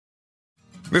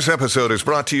This episode is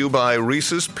brought to you by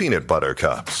Reese's Peanut Butter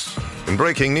Cups. In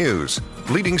breaking news,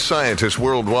 leading scientists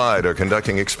worldwide are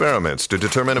conducting experiments to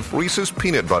determine if Reese's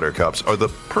Peanut Butter Cups are the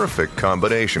perfect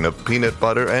combination of peanut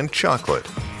butter and chocolate.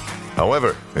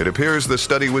 However, it appears the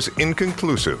study was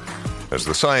inconclusive, as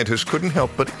the scientists couldn't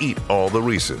help but eat all the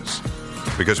Reese's.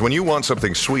 Because when you want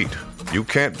something sweet, you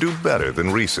can't do better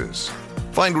than Reese's.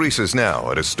 Find Reese's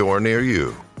now at a store near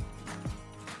you.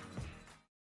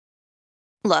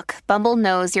 Look, Bumble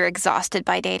knows you're exhausted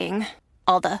by dating.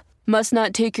 All the, must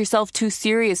not take yourself too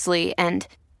seriously, and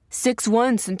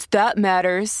 6'1" since that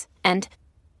matters, and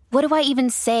what do I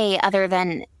even say other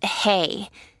than, hey?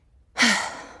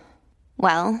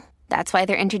 Well, that's why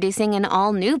they're introducing an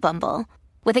all-new Bumble,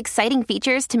 with exciting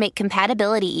features to make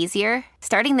compatibility easier,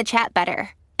 starting the chat better,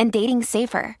 and dating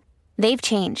safer. They've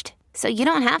changed, so you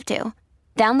don't have to.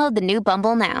 Download the new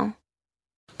Bumble now.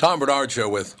 Tom Bernard Show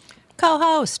with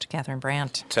co-host Catherine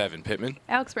Brandt, Tevin Pittman,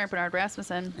 Alex Brandt Bernard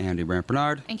Rasmussen, Andy Brandt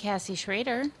Bernard, and Cassie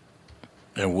Schrader.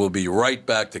 And we'll be right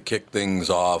back to kick things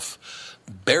off.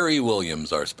 Barry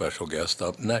Williams, our special guest,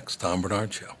 up next. Tom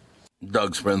Bernard Show.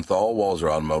 Doug Sprinthal,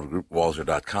 Walzer Automotive Group,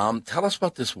 Walzer.com. Tell us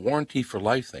about this warranty for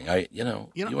life thing.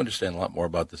 You understand a lot more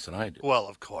about this than I do. Well,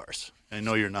 of course. I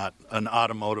know you're not an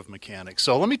automotive mechanic.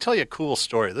 So let me tell you a cool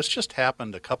story. This just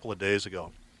happened a couple of days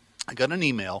ago. I got an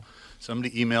email.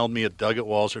 Somebody emailed me at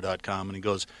doug@walzer.com, and he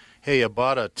goes, hey, I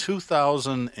bought a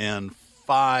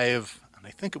 2005, and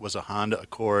I think it was a Honda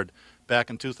Accord,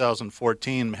 back in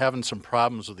 2014. I'm having some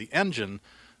problems with the engine.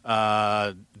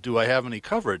 Do I have any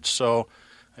coverage? So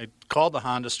I called the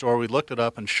Honda store. We looked it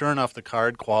up, and sure enough, the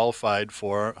card qualified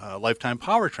for a lifetime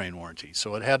powertrain warranty.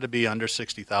 So it had to be under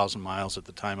 60,000 miles at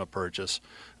the time of purchase,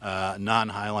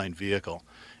 non-Highline vehicle.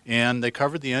 And they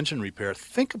covered the engine repair.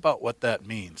 Think about what that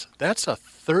means. That's a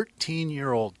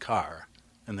 13-year-old car,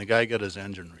 and the guy got his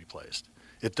engine replaced.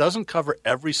 It doesn't cover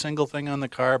every single thing on the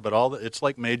car, but it's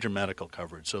like major medical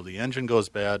coverage. So the engine goes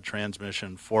bad,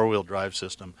 transmission, four-wheel drive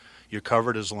system. You're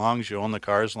covered as long as you own the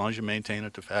car, as long as you maintain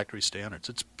it to factory standards.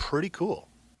 It's pretty cool.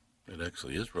 It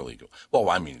actually is really cool. Well,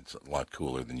 I mean, it's a lot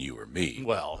cooler than you or me.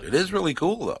 Well, it is really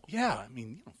cool, though. Yeah,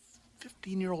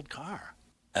 15-year-old car.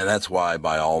 And that's why I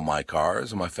buy all my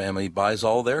cars, and my family buys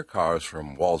all their cars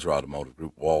from Walzer Automotive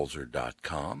Group,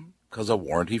 Walzer.com, because of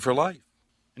warranty for life.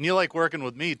 And you like working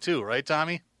with me, too, right,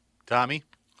 Tommy? Tommy?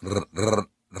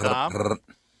 Tom?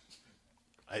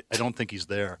 I don't think he's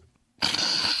there.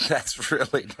 That's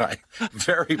really nice.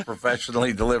 Very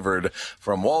professionally delivered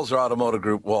from Walzer Automotive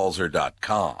Group,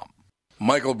 Walzer.com.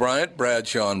 Michael Bryant,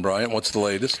 Bradshaw and Bryant, what's the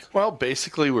latest? Well,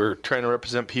 basically, we're trying to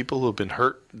represent people who have been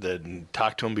hurt, then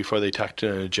talk to them before they talk to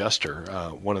an adjuster.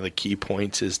 One of the key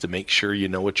points is to make sure you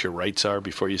know what your rights are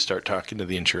before you start talking to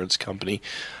the insurance company,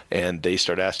 and they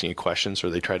start asking you questions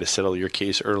or they try to settle your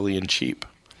case early and cheap.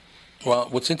 Well,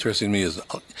 what's interesting to me is, a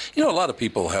lot of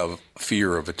people have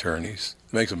fear of attorneys.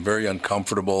 It makes them very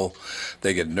uncomfortable.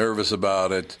 They get nervous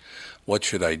about it. What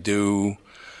should I do?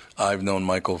 I've known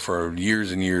Michael for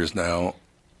years and years now,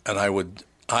 and I would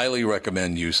highly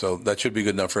recommend you. So that should be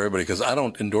good enough for everybody, because I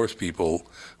don't endorse people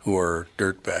who are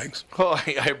dirtbags. Well,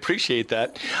 I appreciate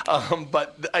that.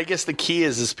 But I guess the key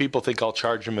is people think I'll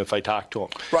charge them if I talk to them.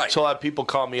 Right. So a lot of people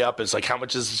call me up. It's like, how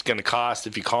much is this going to cost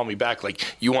if you call me back? Like,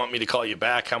 you want me to call you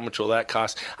back? How much will that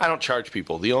cost? I don't charge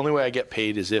people. The only way I get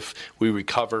paid is if we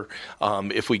recover,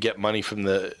 if we get money from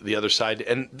the other side.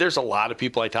 And there's a lot of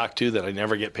people I talk to that I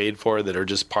never get paid for that are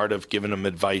just part of giving them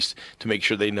advice to make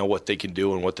sure they know what they can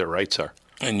do and what their rights are.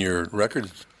 And your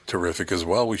record's terrific as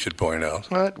well, we should point out.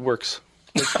 Well, it works.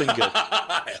 It's been good.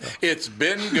 It's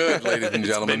been good, ladies and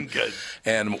gentlemen. It's been good.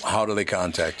 And how do they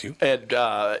contact you? And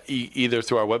either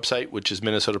through our website, which is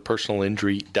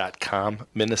minnesotapersonalinjury.com,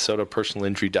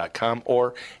 minnesotapersonalinjury.com,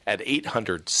 or at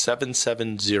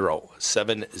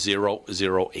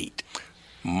 800-770-7008.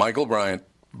 Michael Bryant,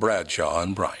 Bradshaw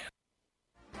and Bryant.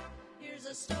 Here's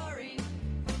a story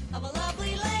of a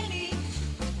lovely lady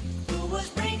who was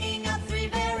bringing up three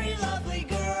very lovely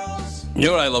girls. You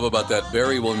know what I love about that?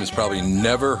 Barry Williams probably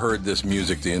never heard this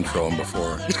music to intro him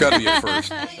before. It's got to be a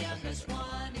first.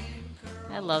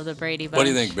 I love the Brady Bunch. What do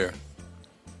you think, Barry?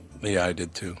 Yeah, I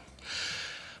did too.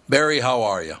 Barry, how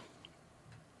are you?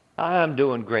 I'm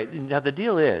doing great. Now, the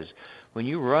deal is, when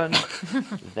you run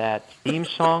that theme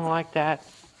song like that,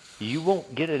 you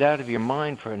won't get it out of your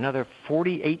mind for another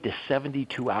 48 to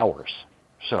 72 hours.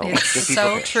 So it's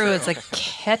so true. It's the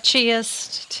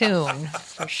catchiest tune,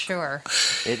 for sure.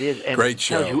 It is. And great it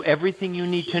show. tells you everything you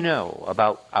need to know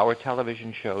about our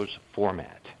television show's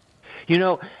format. You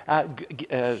know,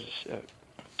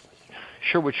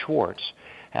 Sherwood Schwartz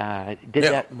did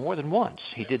that more than once.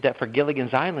 He did that for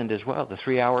Gilligan's Island as well, the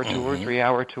 3-hour tour,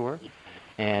 3-hour tour.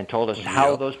 and told us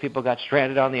how those people got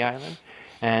stranded on the island.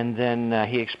 And then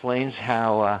he explains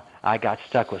how I got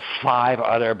stuck with 5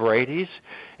 other Bradys,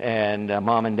 and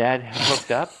Mom and Dad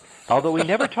hooked up. Although we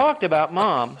never talked about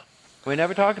Mom. We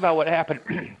never talked about what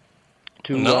happened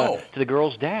to the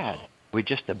girl's dad.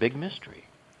 Just a big mystery.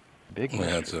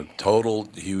 Yeah, it's a total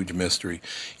huge mystery.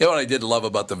 You know what I did love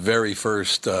about the very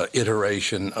first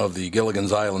iteration of the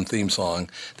Gilligan's Island theme song?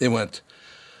 They went,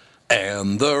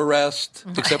 and the rest,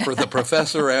 except for the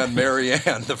professor and Mary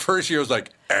Ann. The first year was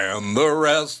like, and the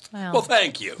rest. Well,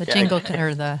 thank you. The jingle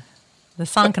or the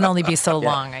song can only be so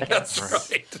long, I guess. That's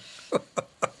right.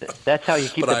 That's how you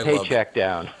keep the paycheck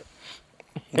down.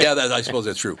 Yeah, I suppose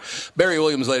that's true. Barry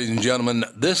Williams, ladies and gentlemen,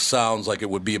 this sounds like it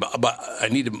would be about, but I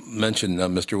need to mention,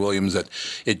 Mr. Williams, that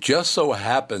it just so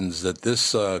happens that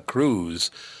this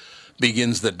cruise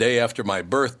begins the day after my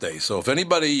birthday. So if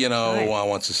anybody,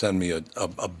 wants to send me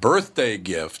a birthday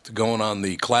gift going on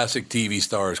the Classic TV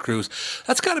Stars cruise,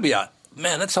 that's got to be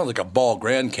that sounds like a ball.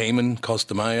 Grand Cayman,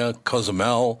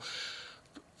 Cozumel.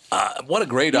 What a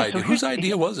great idea. Whose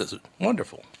idea was this?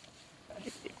 Wonderful.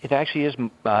 It actually is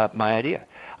my idea.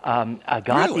 I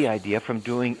got the idea from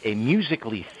doing a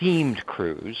musically themed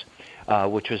cruise,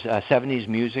 which was 70s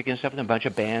music and stuff, and a bunch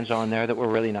of bands on there that were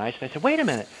really nice. And I said, wait a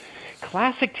minute,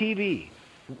 classic TV.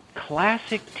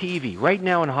 Right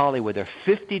now in Hollywood, there are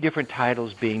 50 different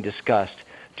titles being discussed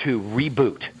to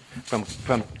reboot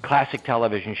from classic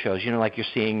television shows. Like you're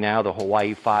seeing now, the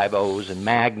Hawaii Five-O's and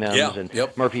Magnums and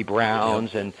Murphy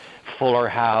Browns and Fuller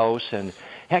House, and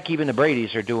heck, even the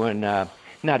Bradys are doing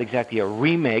not exactly a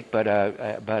remake, but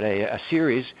a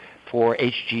series for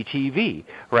HGTV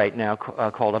right now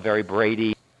called A Very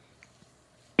Brady,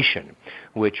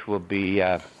 which will be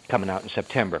coming out in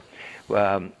September.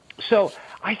 So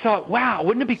I thought, wow,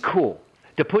 wouldn't it be cool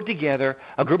to put together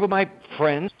a group of my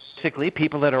friends, basically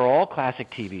people that are all classic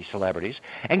TV celebrities,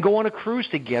 and go on a cruise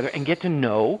together and get to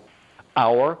know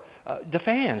the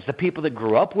fans, the people that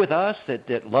grew up with us,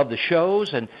 that love the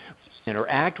shows, and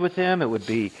interact with them. It would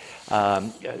be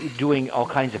doing all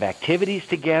kinds of activities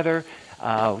together.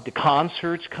 The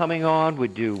concerts coming on,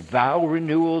 would do vow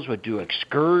renewals, would do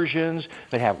excursions,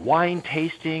 would have wine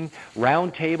tasting,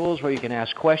 round tables where you can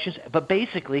ask questions, but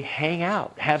basically hang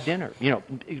out, have dinner,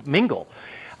 mingle.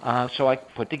 So I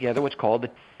put together what's called the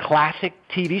Classic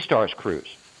TV Stars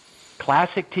Cruise.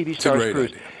 Classic TV Stars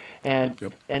Cruise.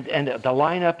 Idea. And the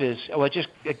lineup is,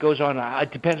 it goes on,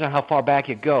 it depends on how far back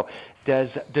you go. Does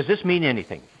this mean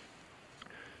anything?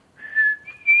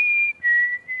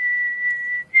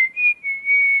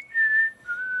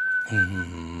 Do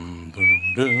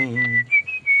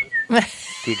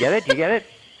you get it?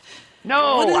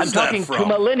 No, I'm talking to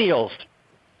millennials.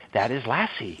 That is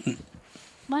Lassie.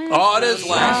 Oh, it is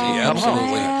Lassie,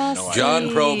 absolutely. Lassie.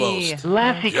 John Provost.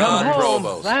 Lassie, come home.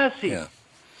 Provost. Lassie. Yeah.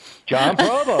 John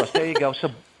Provost, there you go. So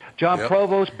John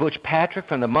Provost, Butch Patrick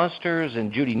from the Munsters,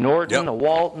 and Judy Norton, the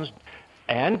Waltons,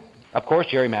 and, of course,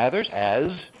 Jerry Mathers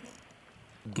as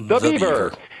the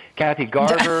Beaver. Kathy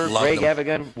Garver, Greg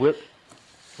Evigan,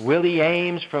 Willie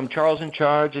Ames from Charles in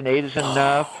Charge and Eight is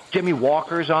Enough. Jimmy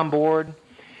Walker's on board.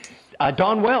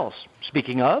 Dawn Wells,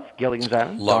 speaking of Gilligan's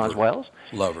Island, Dawn Wells.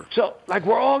 Love her. So,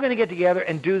 we're all going to get together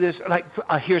and do this.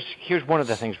 Here's one of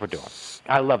the things we're doing.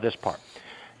 I love this part.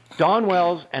 Dawn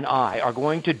Wells and I are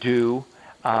going to do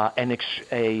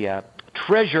a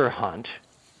treasure hunt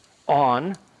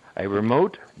on a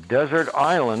remote desert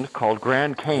island called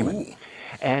Grand Cayman. Ooh.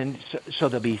 And so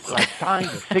there'll be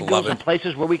signs and signals and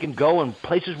places where we can go and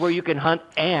places where you can hunt.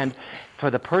 And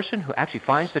for the person who actually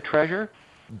finds the treasure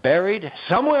buried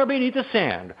somewhere beneath the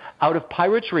sand out of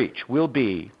Pirate's Reach will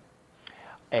be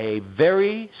a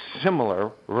very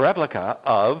similar replica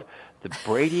of the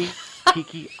Brady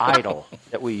Tiki idol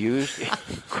that we used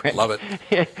Love it.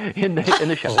 in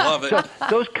the show. Love it. So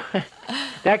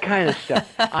that kind of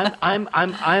stuff.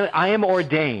 I am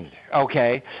ordained,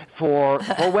 for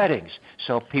weddings.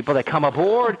 So people that come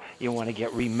aboard, you want to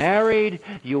get remarried,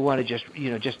 you want to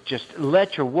just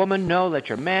let your woman know, let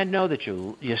your man know that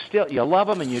you love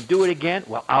them and you do it again.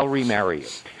 Well, I'll remarry you.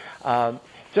 So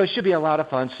it should be a lot of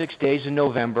fun. 6 days in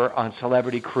November on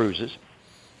Celebrity Cruises.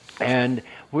 And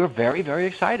we're very, very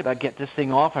excited about getting this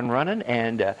thing off and running.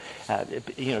 And,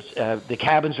 the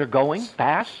cabins are going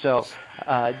fast. So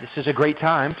this is a great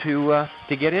time to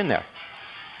get in there.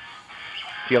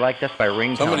 Do you like this? My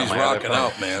ringtone. Somebody's rocking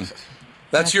out, man.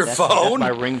 That's your phone?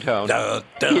 That's my ringtone.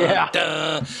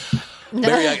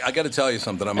 Barry, I got to tell you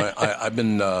something. I've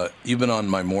been you've been on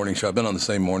my morning show. I've been on the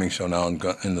same morning show now in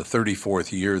the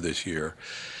 34th year this year.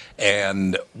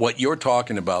 And what you're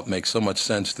talking about makes so much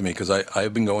sense to me because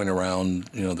I've been going around,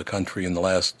 the country in the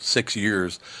last 6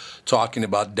 years talking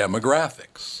about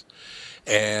demographics.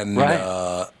 And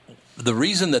the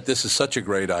reason that this is such a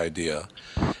great idea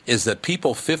is that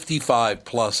people 55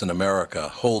 plus in America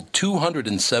hold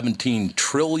 $217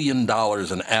 trillion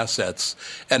in assets,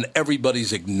 and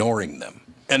everybody's ignoring them.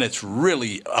 And it's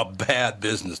really a bad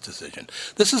business decision.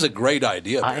 This is a great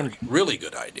idea, Barry. Really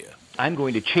good idea. I'm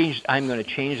going to change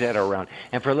that around.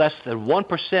 And for less than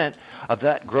 1% of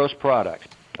that gross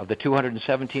product, of the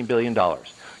 $217 billion,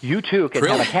 you too can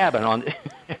have a cabin on...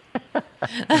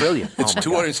 Trillion. It's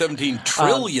 $217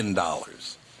 trillion. No,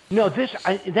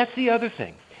 that's the other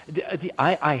thing.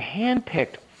 I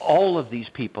handpicked all of these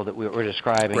people that we were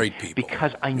describing. Great people.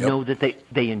 Because I know that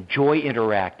they enjoy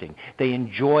interacting. They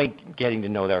enjoy getting to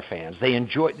know their fans. They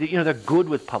enjoy, they're good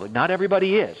with public. Not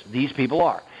everybody is. These people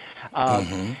are.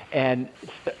 And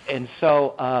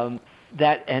so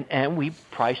and we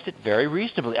priced it very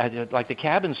reasonably. Like the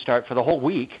cabins start for the whole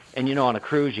week, and on a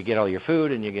cruise you get all your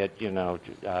food and you get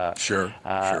sure.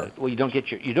 Well, you don't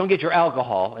get your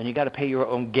alcohol, and you got to pay your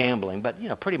own gambling, but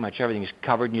pretty much everything's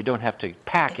covered, and you don't have to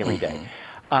pack every day.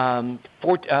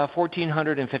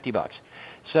 $1,450.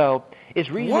 So it's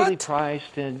reasonably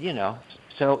priced, and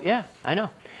so yeah, I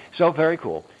know. So very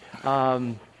cool.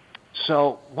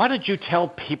 So why don't you tell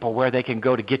people where they can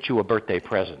go to get you a birthday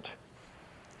present?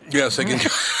 Yes, they can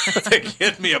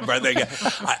get me a birthday.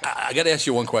 I got to ask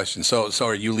you one question. So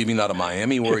are you leaving out of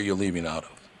Miami? Where are you leaving out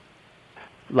of?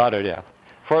 Lauderdale.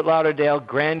 Fort Lauderdale,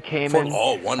 Grand Cayman,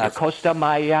 Costa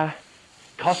Maya,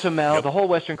 Cozumel, the whole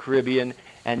Western Caribbean,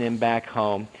 and then back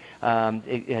home.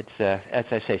 It's, as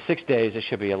I say, 6 days. It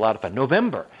should be a lot of fun.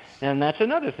 November, and that's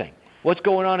another thing. What's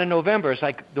going on in November? It's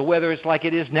like the weather is like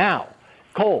it is now.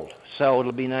 Cold, so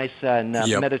it'll be nice and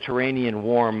Mediterranean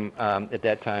warm at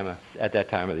that time of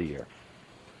the year.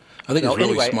 I think it's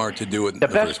really smart to do it the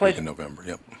first week in November.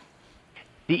 Yep.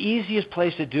 The easiest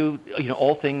place to do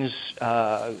all things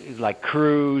like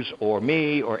cruise or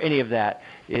me or any of that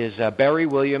is Barry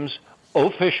Williams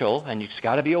Official, and it's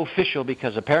got to be official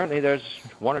because apparently there's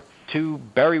one or two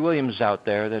Barry Williams out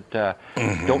there that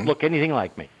don't look anything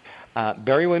like me.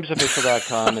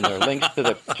 BarryWilliamsOfficial.com, and there are links to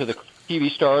the TV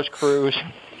Stars cruise,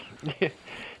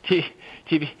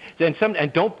 TV,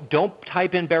 and don't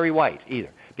type in Barry White either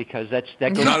because that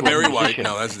goes not Barry White.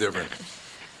 No, that's different.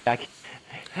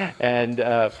 And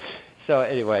so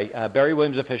anyway,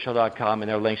 BarryWilliamsOfficial.com, and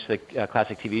there are links to the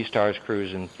Classic TV Stars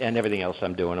cruise and everything else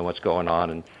I'm doing and what's going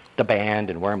on and the band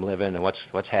and where I'm living and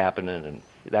what's happening and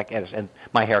and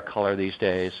my hair color these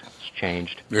days has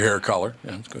changed. Your hair color,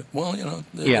 yeah, that's good. Well, it'll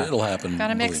happen.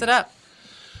 Gotta mix it up.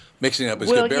 Mixing it up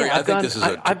is good, Barry. Yeah, I think this is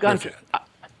I've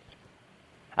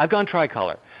gone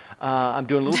tricolor. I'm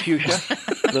doing a little fuchsia,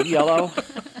 a little yellow,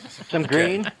 some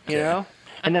green,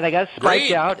 and then I got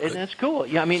spiked out, and that's cool.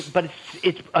 Yeah, I mean, but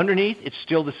it's underneath. It's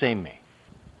still the same me.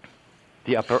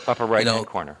 The upper right hand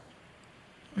corner.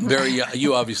 Barry,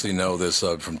 you obviously know this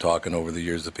from talking over the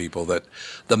years to people that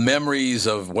the memories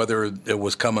of whether it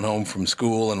was coming home from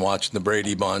school and watching the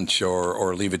Brady Bunch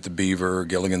or Leave It to Beaver,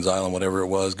 Gilligan's Island, whatever it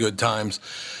was, Good Times.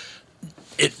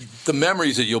 The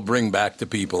memories that you'll bring back to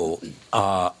people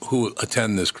who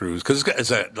attend this cruise, because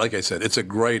like I said, it's a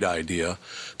great idea.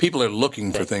 People are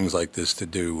looking for things like this to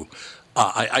do.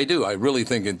 I do. I really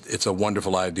think it's a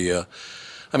wonderful idea.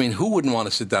 I mean, who wouldn't want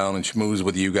to sit down and schmooze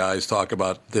with you guys, talk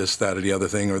about this, that, or the other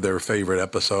thing, or their favorite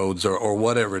episodes, or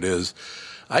whatever it is?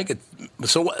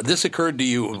 So this occurred to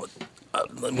you.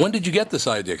 When did you get this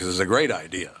idea? Because it's a great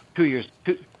idea. 2 years.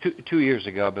 2 years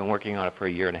ago. I've been working on it for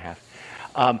a year and a half.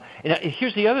 And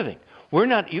here's the other thing.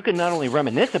 You can not only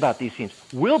reminisce about these scenes,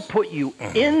 we'll put you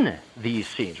in these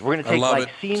scenes. We're going to take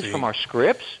scenes from our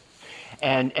scripts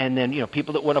and then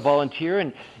people that want to volunteer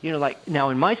and like now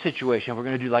in my situation we're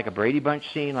going to do like a Brady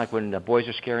Bunch scene, like when the boys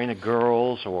are scaring the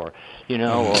girls or or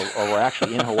we're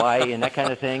actually in Hawaii and that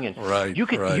kind of thing. And you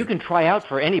can try out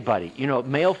for anybody,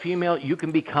 male, female. You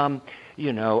can become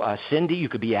Cindy, you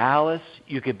could be Alice,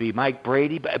 you could be Mike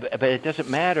Brady, but it doesn't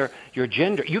matter your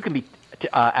gender. You can be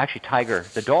actually Tiger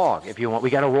the dog if you want. We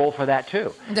got to roll for that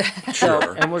too.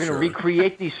 And we're going to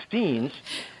recreate these scenes.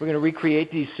 We're going to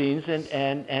recreate these scenes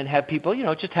and have people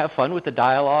just have fun with the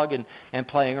dialogue and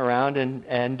playing around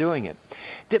and doing it.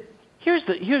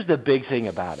 Here's the big thing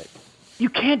about it. You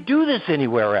can't do this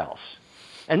anywhere else.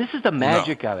 And this is the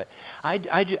magic of it.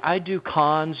 I do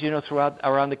cons, throughout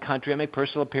around the country. I make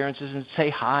personal appearances and say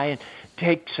hi and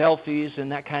take selfies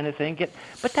and that kind of thing.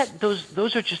 But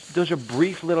those are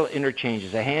brief little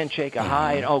interchanges, a handshake, a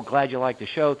hi, and glad you like the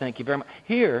show, thank you very much.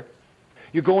 Here,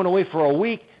 you're going away for a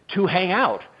week to hang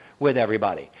out with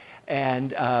everybody.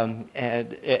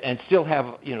 and still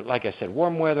have, like I said,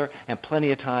 warm weather and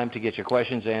plenty of time to get your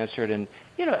questions answered. And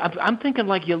I'm thinking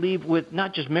like you leave with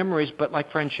not just memories but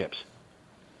like friendships.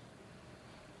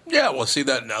 Yeah, well, see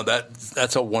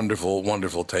that's a wonderful,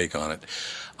 wonderful take on it.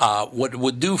 What it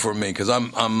would do for me, because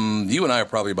you and I are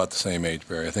probably about the same age,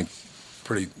 Barry. I think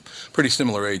pretty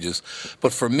similar ages.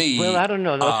 But for me, well, I don't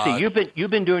know. Let's see.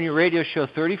 You've been doing your radio show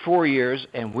 34 years,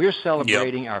 and we're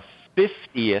celebrating our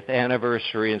 50th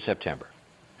anniversary in September.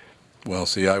 Well,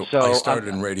 see, I started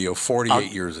in radio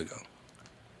 48 years ago.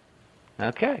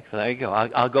 Okay, so there you go.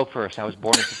 I'll go first. I was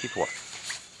born in 54.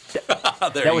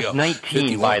 That was 19,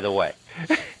 51. By the way.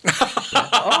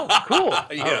 Oh, cool!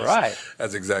 Yes, all right,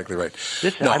 that's exactly right.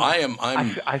 Listen,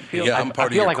 I feel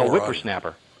like a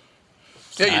whippersnapper.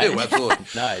 Yeah, you do, absolutely.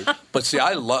 Nice. But see,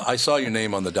 I saw your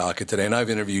name on the docket today, and I've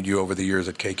interviewed you over the years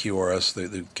at KQRS,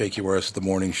 the KQRS, the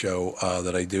morning show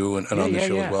that I do, and on the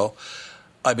show as well.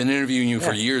 I've been interviewing you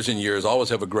for years and years, always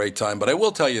have a great time. But I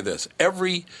will tell you this,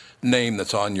 every name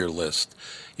that's on your list,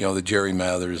 the Jerry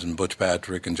Mathers and Butch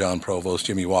Patrick and John Provost,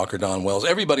 Jimmy Walker, Don Wells,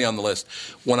 everybody on the list,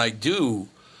 when I do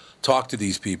talk to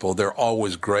these people, they're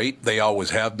always great. They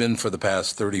always have been for the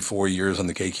past 34 years on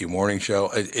the KQ Morning Show.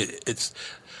 It's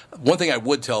one thing I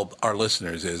would tell our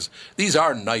listeners is these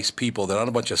are nice people. They're not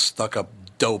a bunch of stuck-up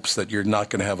dopes that you're not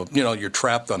going to have you're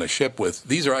trapped on a ship with.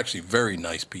 These are actually very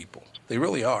nice people. They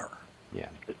really are. Yeah,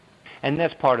 and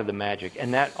that's part of the magic.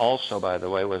 And that also, by the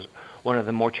way, was one of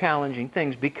the more challenging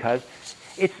things because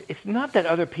it's not that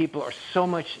other people are so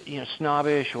much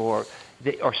snobbish or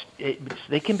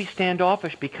they can be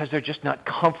standoffish because they're just not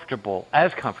comfortable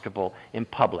in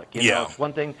public. It's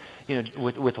one thing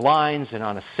with lines and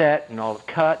on a set and all the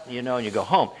cut and you go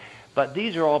home, but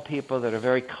these are all people that are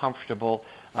very comfortable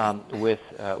with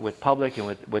public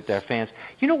and with their fans.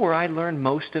 Where I learned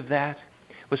most of that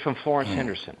was from Florence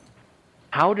Henderson.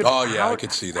 I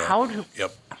could see that.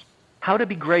 How to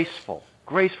be graceful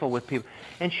with people.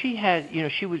 And she had,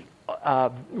 she was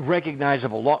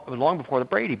recognizable long before the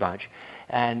Brady Bunch.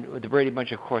 And the Brady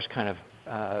Bunch, of course, kind of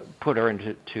put her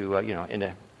into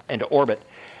orbit.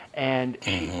 And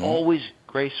she always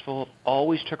graceful,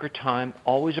 always took her time,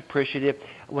 always appreciative.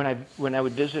 When I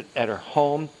would visit at her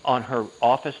home, on her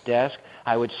office desk,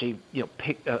 I would see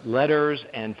letters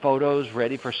and photos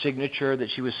ready for signature that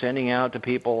she was sending out to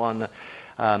people on the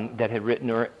that had written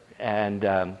her and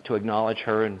to acknowledge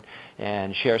her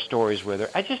and share stories with her.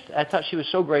 I thought she was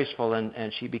so graceful,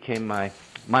 and she became my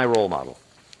role model.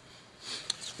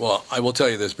 Well, I will tell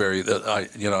you this, Barry, that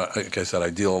like I said, I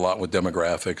deal a lot with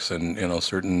demographics and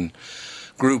certain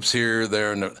groups here,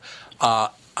 there, and I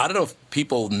don't know if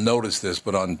people notice this,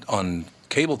 but on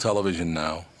cable television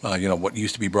now, what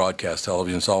used to be broadcast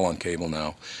television, it's all on cable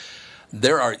now.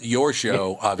 There are your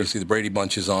show, obviously the Brady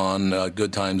Bunch is on,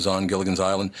 Good Times on, Gilligan's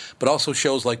Island, but also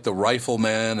shows like The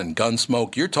Rifleman and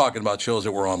Gunsmoke. You're talking about shows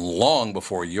that were on long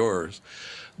before yours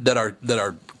that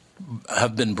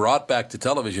have been brought back to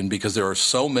television because there are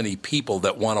so many people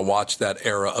that want to watch that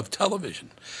era of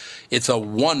television. It's a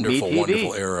wonderful,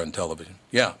 wonderful era in television.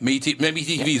 Yeah, maybe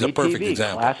TV is a perfect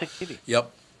example. Classic TV.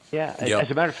 Yep. Yeah. As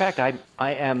a matter of fact,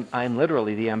 I'm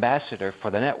literally the ambassador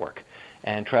for the network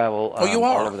and travel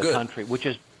all over the country. Which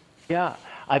is, I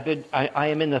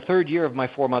am in the third year of my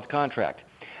 4-month contract.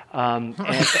 And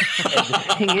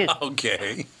the thing is,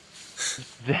 okay,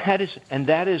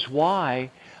 that is why.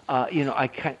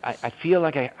 I feel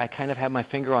like I kind of have my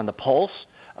finger on the pulse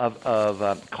of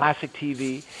classic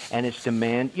TV and its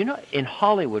demand. In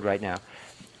Hollywood right now,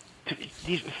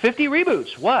 these 50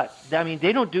 reboots. What? I mean,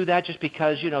 they don't do that just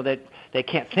because that they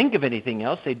can't think of anything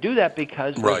else. They do that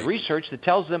because there's research that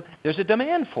tells them there's a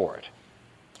demand for it.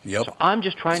 Yep. So I'm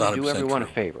just trying to do everyone a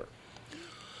favor.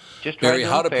 Just Barry,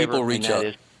 how do people reach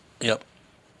out? Yep.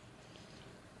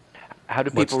 How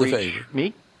do people reach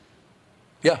me?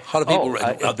 Yeah, how do people?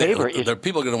 Are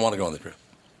people going to want to go on the trip?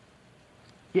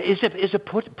 Yeah, is it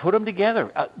put them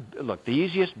together? Look, the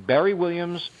easiest,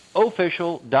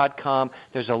 BarryWilliamsOfficial.com.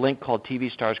 There's a link called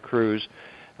TV Stars Cruise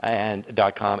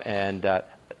 .com and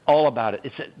all about it.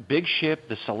 It's a big ship,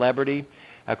 the Celebrity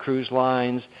cruise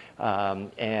lines,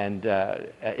 and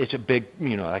it's a big,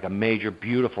 like a major,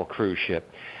 beautiful cruise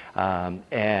ship, that's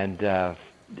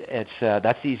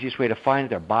the easiest way to find it.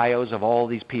 Their bios of all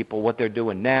these people, what they're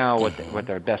doing now, what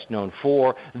they're best known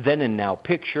for, then and now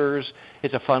pictures.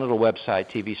 It's a fun little website,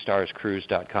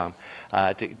 tvstarscruise.com,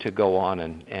 to go on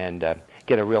and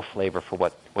get a real flavor for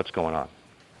what's going on.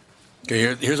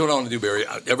 Okay, here's what I want to do, Barry.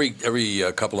 Every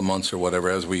couple of months or whatever,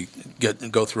 as we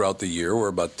go throughout the year, we're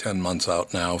about 10 months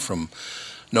out now from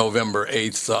November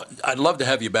 8th. I'd love to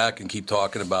have you back and keep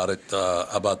talking about it,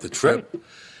 about the trip. Great.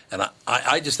 And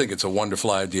I just think it's a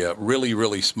wonderful idea. Really,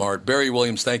 really smart. Barry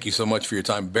Williams, thank you so much for your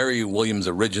time.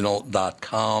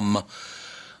 BarryWilliamsOriginal.com.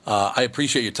 I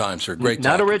appreciate your time, sir. Great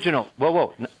Not talking. original.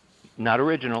 Whoa. Not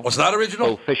original. What's not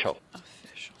original? Official.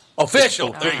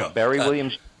 Official. There you go. Barry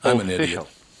Williams. I'm official. an idiot.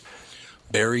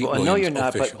 Barry Well, Williams. no, you're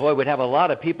not. Official. But boy, we'd have a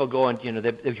lot of people going.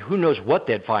 Who knows what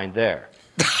they'd find there?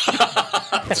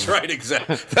 That's right,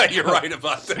 exactly. You're right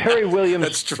about that. Barry Williams.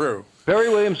 That's true.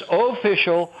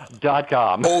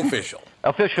 BarryWilliamsOfficial.com. Official.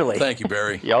 Officially. Thank you,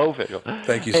 Barry. Yeah, official.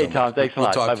 Thank you so Hey, much. Tom, thanks a We'll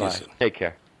lot. talk to you Bye-bye. soon. Take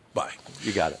care. Bye.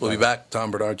 You got it. We'll be back. Tom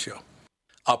Bernard Show.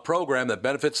 A program that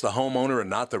benefits the homeowner and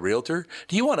not the realtor?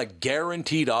 Do you want a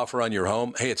guaranteed offer on your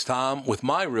home? Hey, it's Tom with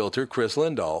my realtor, Chris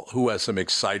Lindahl, who has some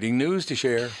exciting news to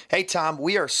share. Hey, Tom,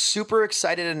 we are super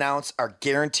excited to announce our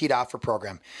Guaranteed Offer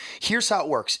program. Here's how it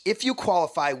works. If you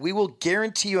qualify, we will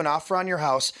guarantee you an offer on your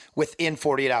house within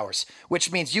 48 hours,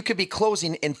 which means you could be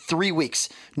closing in 3 weeks.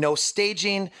 No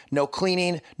staging, no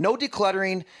cleaning, no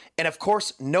decluttering, and of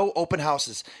course, no open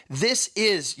houses. This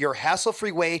is your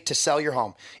hassle-free way to sell your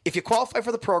home. If you qualify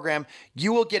for the program,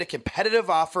 you will get a competitive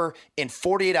offer in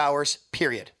 48 hours,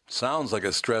 period. Sounds like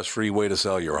a stress-free way to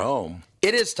sell your home.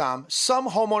 It is, Tom. Some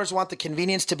homeowners want the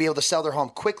convenience to be able to sell their home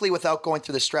quickly without going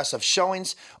through the stress of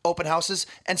showings, open houses,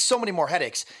 and so many more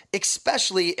headaches,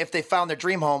 especially if they found their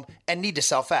dream home and need to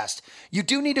sell fast. You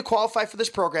do need to qualify for this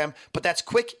program, but that's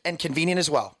quick and convenient as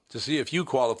well. To see if you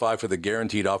qualify for the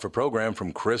Guaranteed Offer program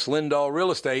from Chris Lindahl Real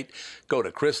Estate, go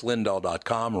to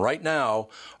chrislindahl.com right now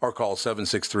or call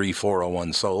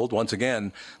 763-401-SOLD. Once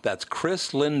again, that's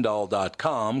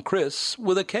chrislindahl.com, Chris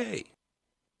with a K.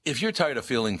 If you're tired of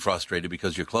feeling frustrated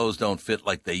because your clothes don't fit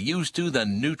like they used to,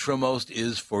 then Nutrimost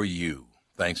is for you.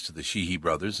 Thanks to the Sheehy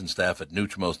brothers and staff at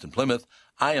Nutrimost in Plymouth,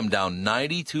 I am down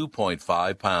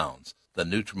 92.5 pounds. The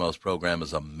Nutrimost program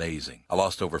is amazing. I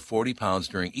lost over 40 pounds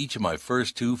during each of my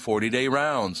first 2 40-day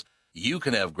rounds. You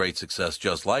can have great success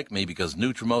just like me because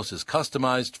Nutrimost is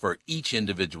customized for each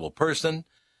individual person,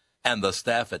 and the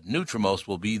staff at Nutrimost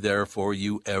will be there for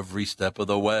you every step of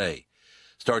the way.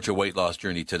 Start your weight loss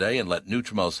journey today and let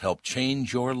Nutrimost help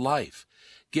change your life.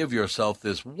 Give yourself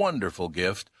this wonderful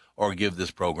gift or give this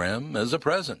program as a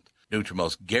present.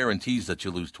 Nutrimost guarantees that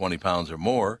you lose 20 pounds or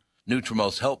more.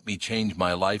 Nutrimost helped me change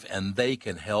my life, and they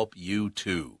can help you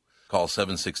too. Call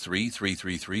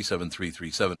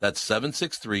 763-333-7337. That's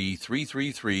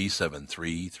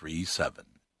 763-333-7337.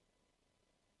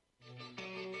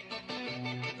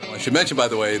 I should mention, by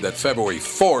the way, that February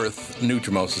 4th,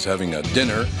 Nutrimost is having a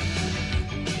dinner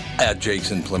at Jake's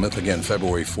in Plymouth. Again,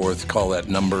 February 4th. Call that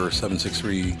number,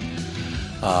 763.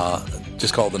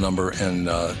 Just call the number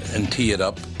and tee it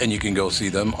up, and you can go see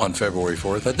them on February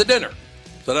 4th at the dinner.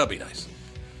 So that'll be nice.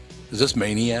 Is this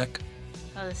Maniac?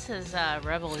 Oh, this is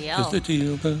Rebel Yell. Just a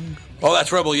steel tongue. Oh,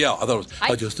 that's Rebel Yell. I thought it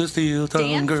was just a steel tongue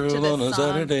danced to girl this on a song.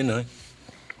 Saturday night.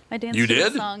 I danced You to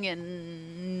did? the song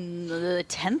in the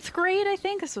 10th grade, I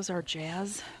think. This was our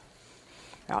jazz.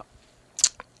 Yeah.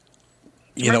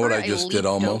 You know what I Remember just did leaped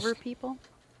almost? over people?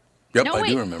 Yep, no, I wait,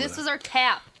 do remember this that. was our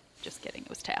tap. Just kidding, it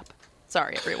was tap.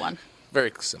 Sorry, everyone.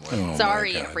 Very similar. Oh, my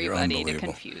Sorry, God, you're everybody, to unbelievable.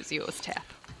 confuse you. It was tap.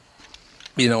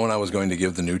 You know, when I was going to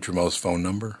give the Nutrimost phone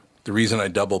number, the reason I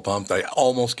double pumped, I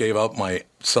almost gave out my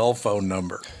cell phone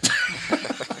number.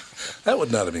 That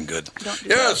would not have been good. Don't do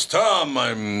Yes, Tom,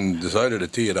 I'm decided to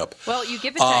tee it up. Well, you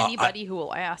give it to anybody who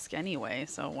will ask anyway,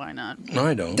 so why not? No,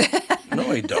 I don't.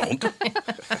 No, I don't.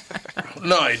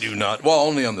 No, I do not. Well,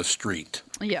 only on the street.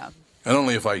 Yeah. And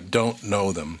only if I don't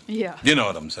know them. Yeah. You know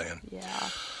what I'm saying? Yeah.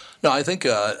 No, I think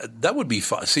that would be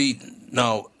fun. See,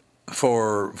 now,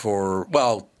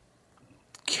 well,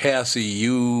 Cassie,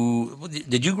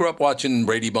 did you grow up watching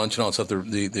Brady Bunch and all that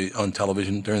stuff on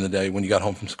television during the day when you got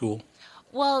home from school?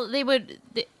 Well,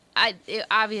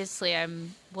 obviously I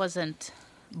wasn't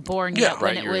born Yeah, yet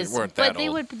when right, it was, weren't that but they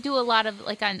old. would do a lot of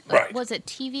Right. was it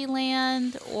TV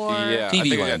Land or Yeah,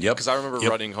 TV Land, yep. Because I remember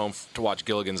Yep. running home to watch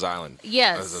Gilligan's Island.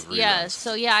 Yes, as a yeah. reruns.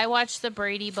 So yeah, I watched the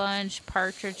Brady Bunch,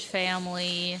 Partridge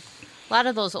Family, a lot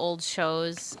of those old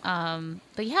shows.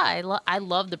 But yeah, I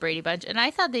love the Brady Bunch, and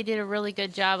I thought they did a really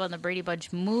good job on the Brady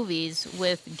Bunch movies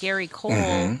with Gary Cole.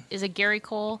 Mm-hmm. Is it Gary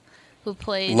Cole who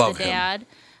played Love the him. dad?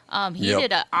 He Yep.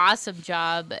 did an awesome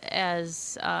job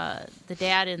as the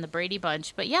dad in the Brady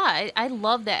Bunch. But yeah, I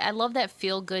love that. I love that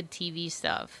feel good TV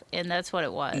stuff, and that's what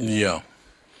it was. Yeah.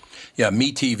 Yeah,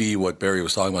 MeTV, what Barry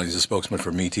was talking about, he's a spokesman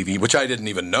for MeTV, which I didn't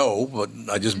even know, but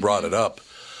I just brought it up.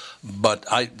 But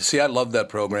I love that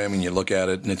program, and you look at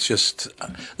it, and it's just,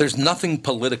 there's nothing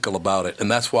political about it,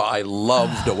 and that's why I love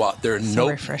to watch. There are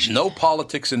no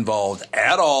politics involved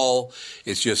at all.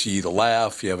 It's just you either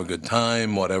laugh, you have a good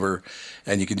time, whatever,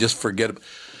 and you can just forget it.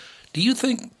 Do you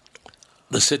think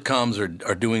the sitcoms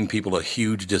are doing people a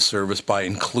huge disservice by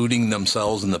including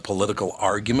themselves in the political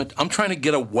argument. I'm trying to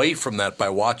get away from that by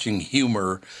watching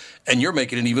humor, and you're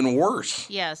making it even worse.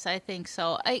 Yes, I think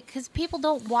so. Because people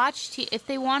don't watch if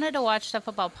they wanted to watch stuff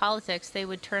about politics, they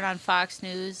would turn on Fox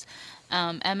News,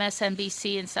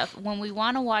 MSNBC, and stuff. When we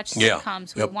want to watch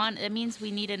sitcoms, it means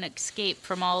we need an escape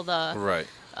from all the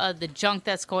the junk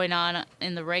that's going on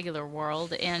in the regular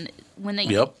world. And when they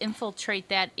infiltrate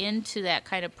that into that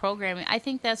kind of programming, I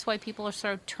think that's why people are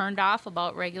sort of turned off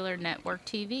about regular network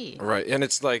TV. Right, and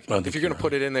it's like, if you're going to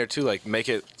put it in there too, like, make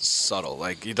it subtle.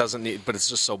 Like, it doesn't need, but it's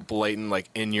just so blatant, like,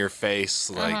 in your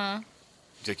face, like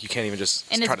you can't even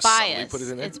just and try it's to subtly biased. put it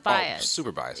in there. It's biased. Oh,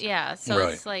 super biased. Yeah, so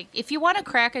it's like, if you want to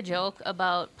crack a joke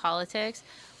about politics,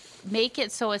 make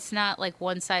it so it's not like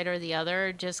one side or the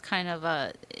other, just kind of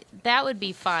that would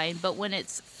be fine. But when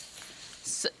it's,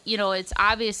 it's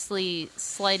obviously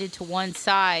slighted to one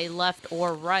side, left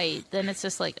or right, then it's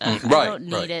just like, I don't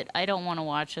need it. I don't want to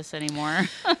watch this anymore.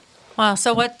 Well,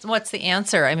 so what's the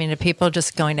answer? I mean, are people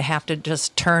just going to have to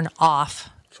just turn off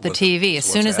the TV? As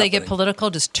soon as they get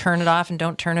political, just turn it off and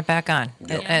don't turn it back on.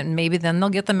 Yep. And maybe then they'll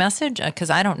get the message,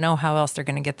 because I don't know how else they're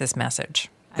going to get this message.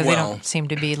 Because they don't seem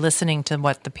to be listening to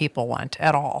what the people want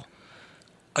at all.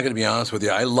 I got to be honest with you.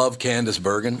 I love Candace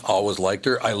Bergen. Always liked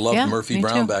her. I loved Murphy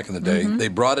Brown back in the day. They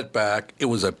brought it back. It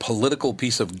was a political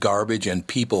piece of garbage, and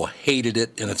people hated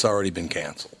it, and it's already been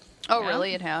canceled. Oh,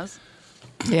 really? It has?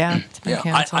 Yeah, it's been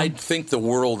canceled. I think the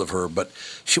world of her, but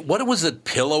what was the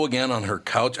pillow again on her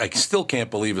couch? I still can't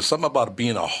believe it. Something about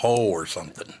being a hoe or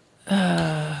something.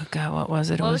 God, what was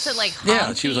it? What was it, like honky?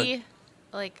 Yeah, she was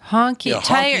like honky,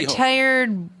 tired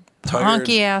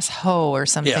honky ass hoe or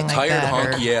something like that. Yeah,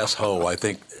 tired honky ass hoe, I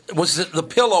think. Was it the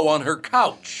pillow on her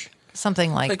couch?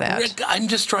 Something like that. Rick, I'm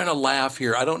just trying to laugh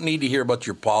here. I don't need to hear about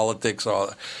your politics.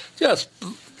 I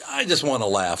just want to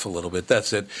laugh a little bit.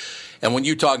 That's it. And when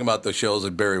you're talking about the shows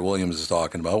that Barry Williams is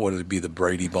talking about, whether it be the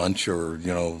Brady Bunch or,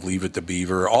 Leave It to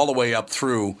Beaver, all the way up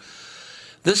through,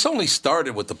 this only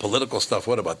started with the political stuff,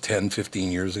 about 10,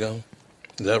 15 years ago?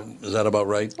 Is that about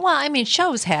right? Well, I mean,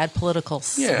 shows had political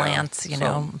slants,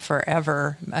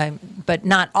 forever, but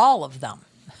not all of them.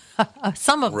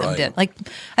 Some of them did. Like,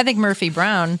 I think Murphy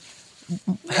Brown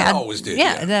always did.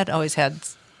 Yeah, that always had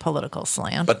political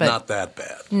slant. But not that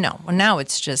bad. No. Now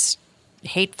it's just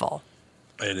hateful.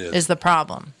 It is the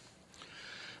problem.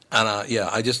 And,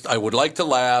 I would like to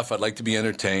laugh. I'd like to be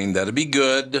entertained. That'd be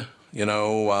good.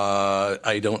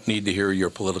 I don't need to hear your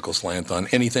political slant on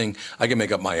anything. I can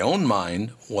make up my own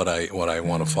mind what I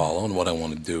want to follow and what I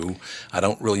want to do. I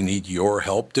don't really need your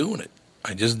help doing it.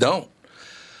 I just don't.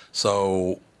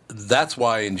 So that's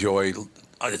why I enjoy.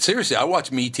 Seriously, I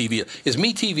watch MeTV. Is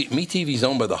MeTV's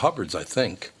owned by the Hubbards? I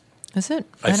think. Is it?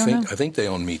 I think they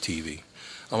own MeTV.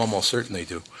 I'm almost certain they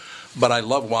do. But I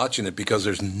love watching it because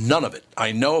there's none of it.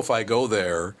 I know if I go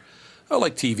there, I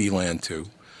like TV Land too.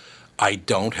 I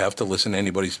don't have to listen to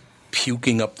anybody's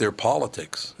puking up their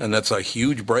politics. And that's a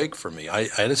huge break for me. I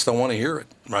just don't want to hear it,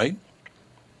 right?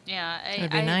 Yeah,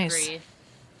 I nice. agree.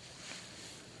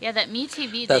 Yeah, that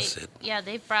MeTV,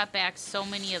 they've brought back so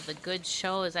many of the good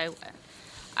shows. I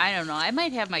don't know. I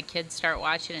might have my kids start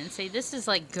watching it and say, this is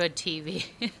like good TV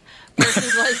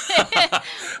versus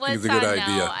what's on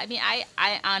now. I mean,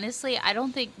 I honestly, I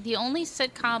don't think, the only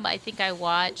sitcom I think I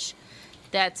watch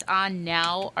that's on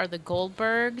now are the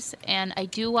Goldbergs, and I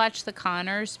do watch the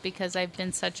Connors because I've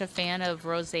been such a fan of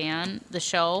Roseanne, the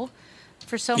show,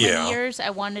 for so many years. I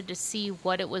wanted to see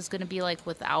what it was going to be like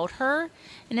without her,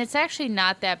 and it's actually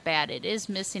not that bad. It is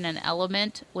missing an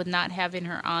element with not having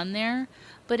her on there,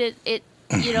 but it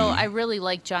I really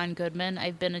like John Goodman.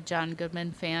 I've been a John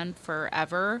Goodman fan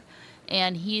forever,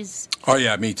 and he's... Oh,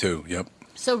 yeah, me too, yep.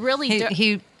 So really,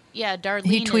 Darlene...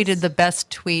 He tweeted the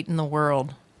best tweet in the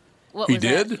world. What was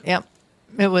did? That? Yep.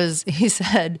 It was, he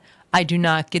said, I do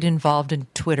not get involved in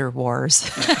Twitter wars.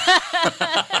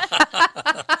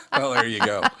 Well, there you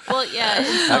go. Well, yeah.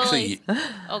 So actually...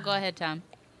 go ahead, Tom.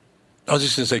 I was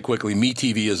just going to say quickly,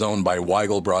 MeTV is owned by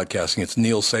Weigel Broadcasting. It's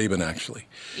Neil Saban, actually.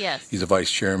 Yes. He's a vice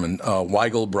chairman.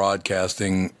 Weigel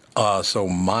Broadcasting. So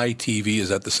my TV, is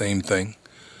that the same thing?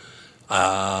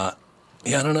 I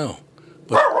don't know.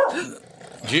 But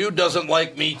Jude doesn't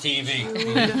like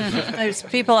MeTV. There's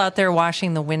people out there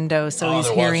washing the window, so he's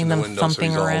hearing them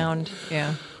thumping around.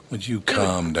 Yeah. Would you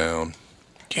calm down?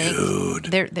 Jude.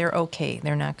 They're okay.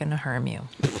 They're not going to harm you.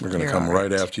 We're going to come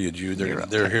right after you, Jude.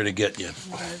 They're here to get you.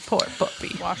 Poor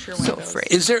puppy. Wash your windows. So afraid.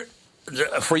 Is there,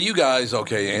 for you guys,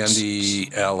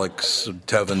 Andy, Alex,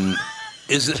 Tevin,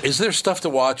 is there stuff to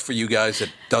watch for you guys that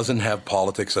doesn't have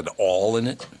politics at all in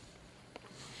it?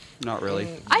 Not really.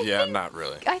 Not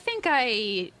really. I think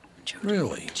I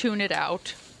Really? Tune it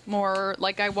out. More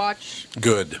like I watch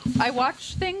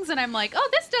things and I'm like, oh,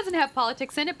 this doesn't have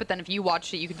politics in it. But then if you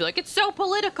watched it, you could be like, it's so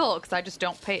political, because I just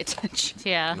don't pay attention.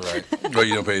 Yeah. Right. Well,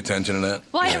 you don't pay attention to that?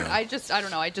 Well, I don't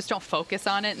know. I just don't focus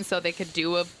on it. And so they could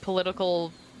do a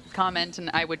political comment and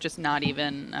I would just not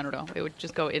even, I don't know. It would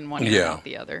just go in one ear and out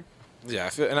the other. Yeah. I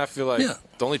feel like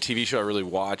the only TV show I really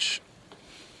watch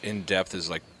in depth is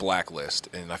like Blacklist.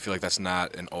 And I feel like that's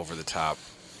not an over-the-top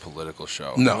political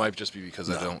show. No. It might just be because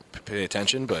I don't pay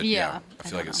attention, but I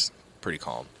feel like it's pretty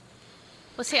calm.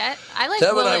 Well, see, I like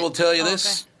Devin, Will I It- will tell you Oh,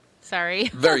 this. okay. Sorry.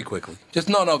 Very quickly.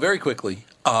 Very quickly.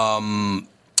 I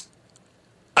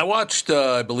watched,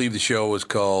 I believe the show was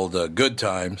called Good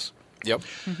Times. Yep.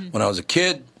 When I was a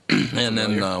kid, and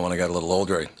then when I got a little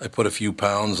older, I put a few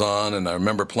pounds on, and I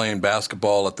remember playing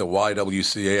basketball at the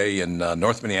YWCA in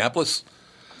North Minneapolis.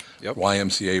 Yep.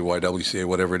 YMCA, YWCA,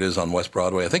 whatever it is on West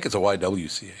Broadway. I think it's a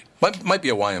YWCA. Might be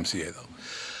a YMCA, though.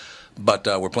 But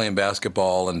we're playing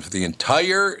basketball, and for the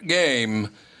entire game,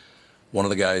 one of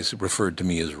the guys referred to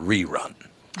me as Rerun.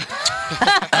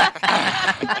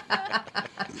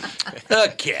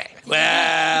 Okay.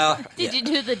 Well. Did you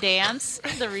do the dance?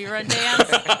 The rerun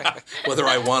dance? Whether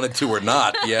I wanted to or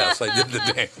not, yes, I did the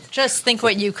dance. Just think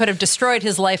what you could have destroyed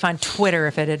his life on Twitter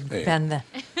if it had been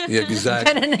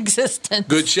exactly. been in existence.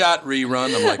 Good shot,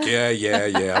 Rerun. I'm like,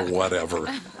 yeah, whatever.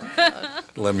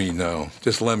 Let me know.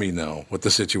 Just let me know what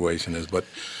the situation is. But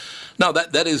no,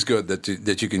 that is good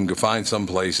that you can go find some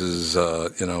places,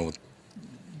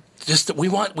 just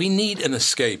we need an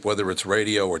escape, whether it's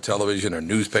radio or television or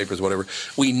newspapers, whatever.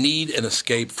 We need an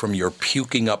escape from your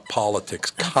puking up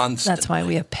politics constantly. That's why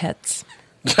we have pets.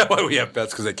 That's why we have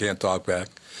pets, because they can't talk back.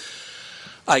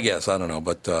 I guess, I don't know,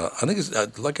 but I think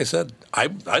it's like I said,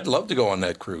 I'd love to go on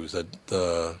that cruise.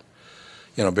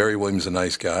 Barry Williams is a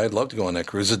nice guy. I'd love to go on that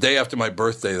cruise. It's the day after my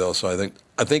birthday, though, so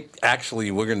I think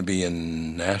actually we're going to be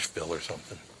in Nashville or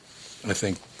something. I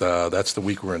think that's the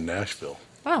week we're in Nashville.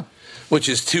 Oh. Which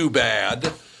is too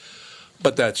bad,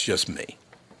 but that's just me.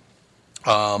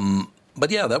 But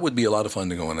yeah, that would be a lot of fun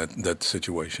to go on that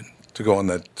situation, to go on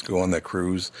that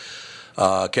cruise.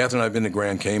 Catherine and I have been to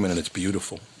Grand Cayman, and it's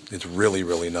beautiful. It's really,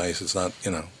 really nice. It's not,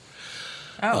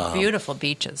 beautiful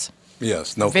beaches.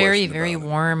 Yes, no very, question very about it.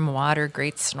 warm water,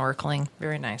 great snorkeling,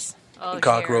 very nice. Oh,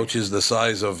 Cockroaches the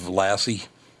size of Lassie.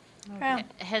 Yeah.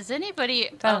 Has anybody...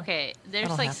 That'll- Okay, there's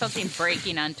that'll like happen. something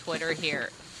breaking on Twitter here.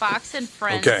 Fox and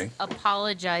Friends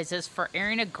apologizes for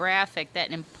airing a graphic that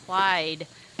implied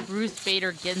Ruth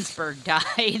Bader Ginsburg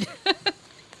died.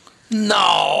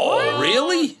 No,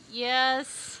 really?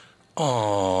 Yes.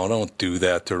 Oh, don't do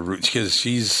that to Ruth, because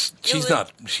she's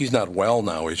not well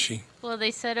now, is she? Well,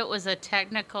 they said it was a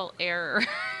technical error.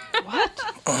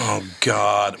 Oh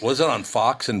God, was it on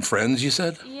Fox and Friends? You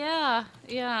said? Yeah.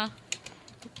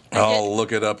 I'll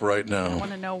look it up right I now.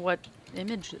 want to know what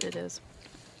image it is.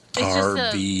 It's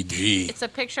just RBG. It's a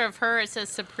picture of her. It says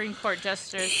Supreme Court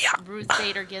Justice Ruth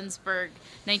Bader Ginsburg,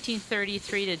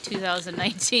 1933 to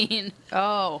 2019.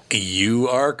 Oh. You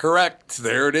are correct.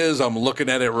 There it is. I'm looking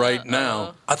at it right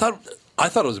now. I thought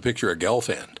it was a picture of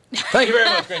Gelfand. Thank you very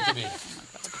much. Great to be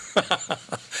here.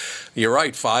 You're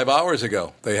right. 5 hours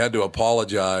ago, they had to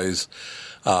apologize.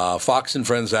 Fox and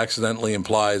Friends accidentally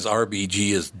implies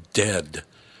RBG is dead.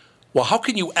 Well, how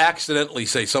can you accidentally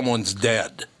say someone's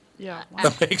dead? Yeah.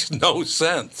 That makes no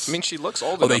sense. I mean, she looks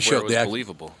old Oh, they enough where showed it was the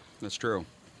believable. That's true.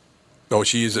 Oh,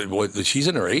 she's in her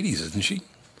 80s, isn't she?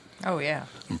 Oh, yeah.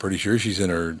 I'm pretty sure she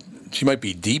might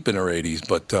be deep in her 80s,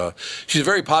 but she's a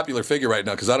very popular figure right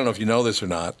now, because I don't know if you know this or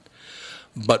not,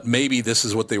 but maybe this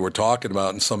is what they were talking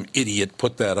about, and some idiot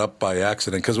put that up by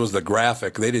accident, because it was the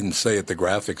graphic. They didn't say it, the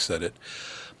graphic said it.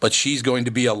 But she's going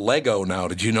to be a Lego now.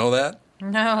 Did you know that?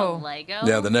 No. Lego?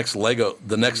 Yeah, the next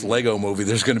Lego movie,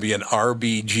 there's going to be an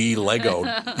RBG Lego.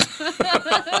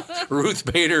 Ruth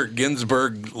Bader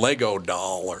Ginsburg Lego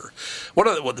doll, or what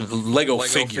the Lego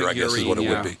figure, I guess is what it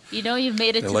would be. You know you've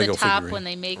made it A to Lego the top figurine. when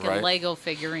they make a Right. Lego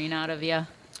figurine out of you.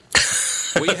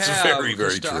 We That's have very,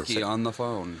 very Kostaki true. on the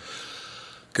phone.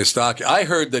 Kostaki. I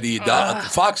heard that he died.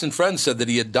 Fox and Friends said that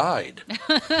he had died.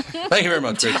 Thank you very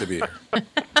much. Great to be here.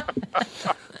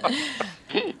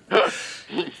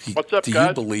 What's up, Do guys?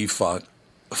 you believe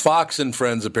Fox and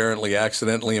Friends apparently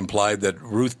accidentally implied that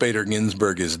Ruth Bader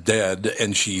Ginsburg is dead,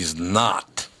 and she's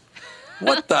not?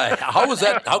 What the hell? How was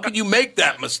that? How could you make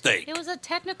that mistake? It was a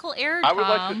technical error, I would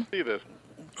like Tom. to see this.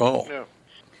 Oh. Yeah.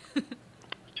 She's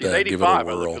Give it a 85. I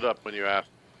whirl. looked it up when you asked.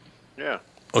 Yeah.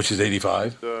 Oh, she's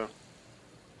 85?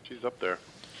 She's up there.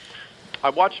 I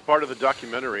watched part of the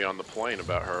documentary on the plane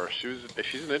about her. She's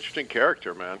an interesting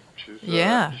character, man.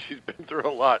 Yeah. She's been through a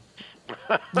lot.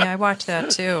 Yeah, I watched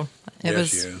that too. It Yeah,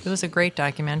 she is. it was a great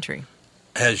documentary.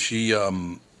 Has she? Yeah,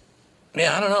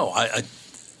 I don't know.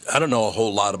 I don't know a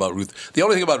whole lot about Ruth. The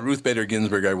only thing about Ruth Bader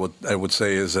Ginsburg I would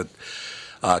say is that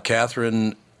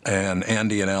Catherine and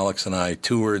Andy and Alex and I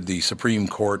toured the Supreme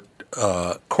Court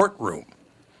courtroom,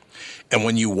 and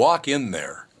when you walk in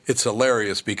there, it's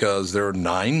hilarious because there are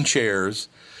 9 chairs.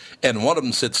 And one of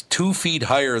them sits 2 feet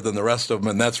higher than the rest of them,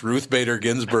 and that's Ruth Bader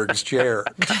Ginsburg's chair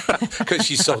because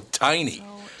she's so tiny.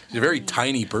 She's a very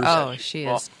tiny person. Oh, she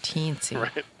is teensy.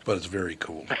 Right. But it's very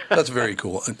cool. That's very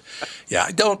cool. And, yeah,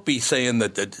 don't be saying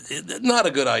that. Not a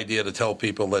good idea to tell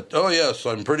people that, oh, yes,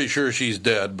 I'm pretty sure she's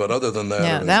dead, but other than that.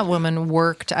 Yeah, that woman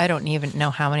worked, I don't even know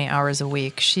how many hours a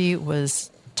week. She was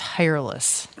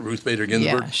tireless. Ruth Bader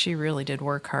Ginsburg? Yeah, she really did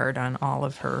work hard on all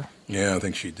of her Yeah, I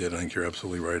think she did. I think you're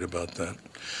absolutely right about that.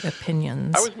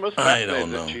 opinions. I was most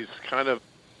fascinated that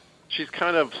she's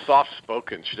kind of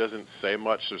soft-spoken. She doesn't say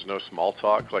much. There's no small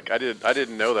talk. Like I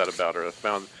didn't know that about her. I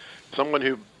found someone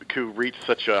who reached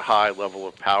such a high level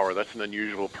of power. That's an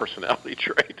unusual personality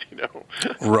trait, you know.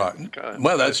 Right.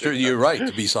 Well, that's true. You're right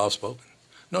to be soft-spoken.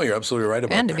 No, you're absolutely right about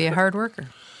that. And to be a hard worker.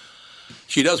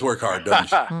 She does work hard, doesn't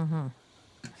she? Mm-hmm.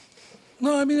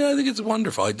 No, I mean, I think it's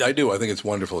wonderful. I do. I think it's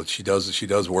wonderful that she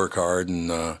does work hard, and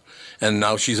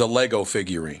now she's a Lego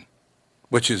figurine,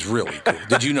 which is really cool.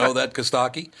 Did you know that,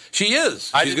 Kostaki? She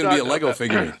is. She's going to be a Lego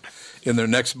figurine in their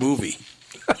next movie.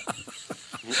 I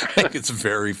think it's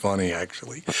very funny,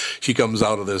 actually. She comes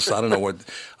out of this. I don't know what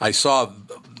I saw.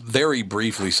 Very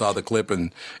briefly saw the clip,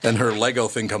 and her Lego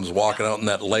thing comes walking out, and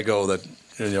that Lego that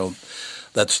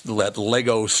that's that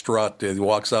Lego strut. It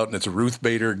walks out, and it's Ruth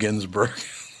Bader Ginsburg.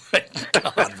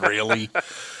 God, really?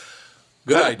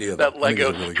 Good idea, though. That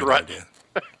Lego really strut. Good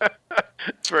idea.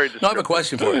 It's very No, I have a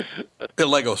question for you. The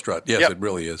Lego strut. Yes, Yep. It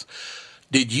really is.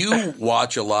 Did you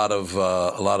watch a lot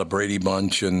of Brady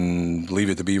Bunch and Leave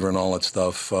It to Beaver and all that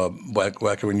stuff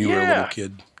back when you were a little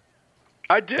kid?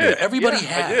 I did. Yeah, everybody Yeah,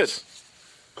 has. I did.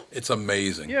 It's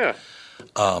amazing. Yeah.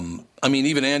 I mean,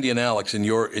 even Andy and Alex in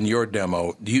your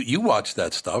demo, you watched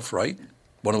that stuff, right?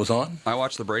 When it was on? I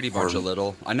watched the Brady Bunch a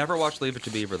little. I never watched Leave It to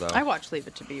Beaver, though. I watched Leave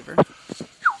It to Beaver.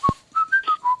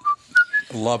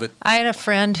 Love it. I had a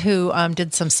friend who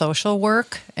did some social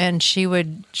work, and she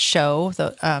would show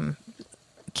the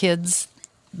kids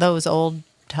those old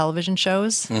television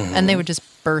shows, and they would just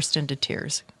burst into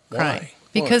tears, crying. Why?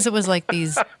 Because it was like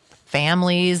these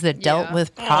families that dealt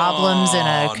with problems in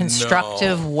a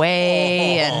constructive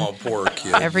way, and poor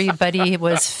kid. everybody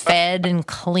was fed and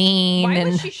clean Why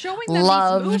and was she showing them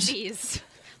loved. these movies?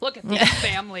 Look at these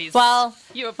families. Well,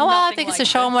 you have I nothing think it's like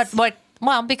to show them this. what.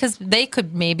 Well, because they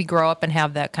could maybe grow up and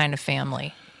have that kind of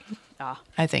family.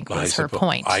 I think was her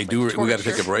point. I do. We got to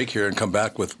take a break here and come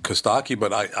back with Kostaki,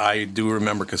 but I do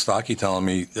remember Kostaki telling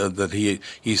me that he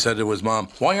said to his mom,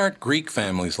 "Why aren't Greek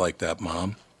families like that,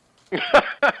 Mom?"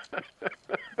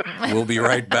 We'll be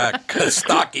right back.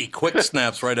 Kostaki, quick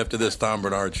snaps right after this Tom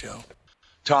Bernard Show.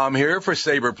 Tom here for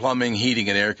Sabre Plumbing, Heating,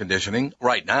 and Air Conditioning.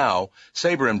 Right now,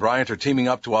 Sabre and Bryant are teaming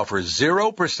up to offer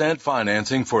 0%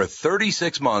 financing for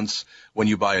 36 months when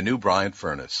you buy a new Bryant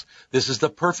furnace. This is the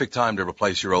perfect time to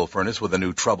replace your old furnace with a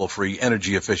new trouble-free,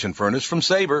 energy-efficient furnace from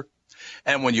Sabre.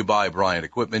 And when you buy Bryant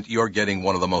equipment, you're getting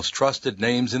one of the most trusted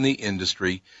names in the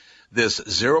industry. This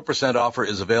 0% offer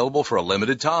is available for a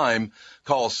limited time.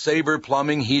 Call Sabre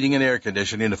Plumbing, Heating, and Air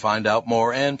Conditioning to find out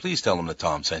more, and please tell them that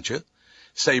Tom sent you.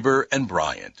 Sabre and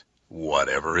Bryant,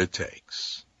 whatever it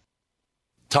takes.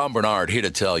 Tom Bernard here to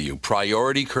tell you,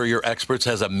 Priority Courier Experts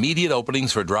has immediate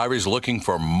openings for drivers looking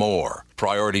for more.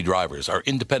 Priority drivers are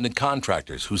independent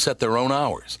contractors who set their own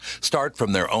hours, start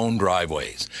from their own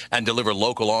driveways, and deliver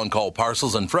local on-call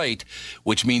parcels and freight,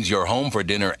 which means you're home for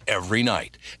dinner every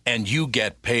night, and you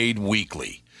get paid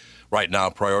weekly. Right now,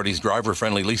 Priority's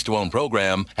driver-friendly lease-to-own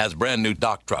program has brand-new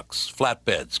dock trucks,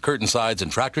 flatbeds, curtain sides,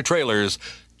 and tractor-trailers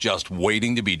just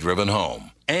waiting to be driven home.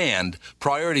 And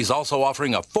Priority's also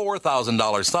offering a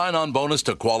 $4,000 sign-on bonus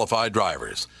to qualified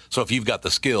drivers. So if you've got the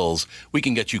skills, we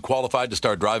can get you qualified to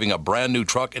start driving a brand new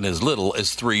truck in as little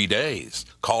as 3 days.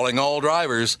 Calling all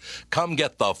drivers, come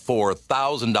get the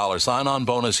 $4,000 sign-on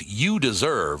bonus you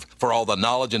deserve for all the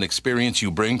knowledge and experience you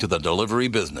bring to the delivery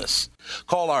business.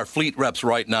 Call our fleet reps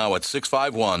right now at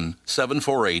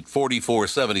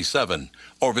 651-748-4477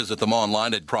 or visit them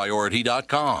online at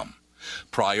priority.com.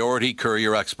 Priority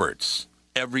Courier Experts.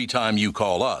 Every time you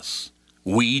call us,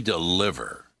 we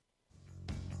deliver.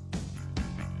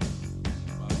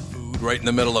 Food right in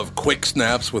the middle of Quick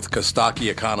Snaps with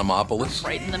Kostaki Economopoulos.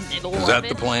 Right in the middle Is of that it.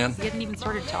 the plan? He hadn't even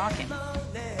started talking.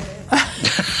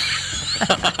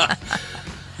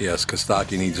 Yes,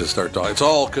 Kostaki needs to start talking. It's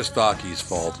all Kostaki's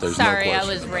fault. There's Sorry, no I question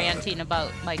was about it. ranting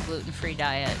about my gluten-free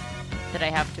diet that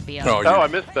I have to be on. Oh, I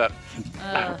missed that.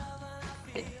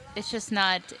 It's just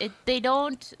not. They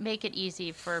don't make it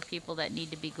easy for people that need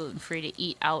to be gluten-free to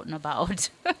eat out and about.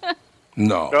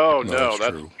 No. Oh, no, no, that's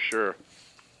that's true. for sure.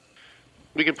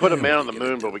 We can put a man on the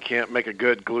moon, but we can't make a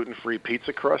good gluten-free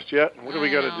pizza crust yet. What do we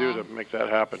got to do to make that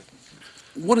happen?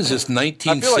 What is this,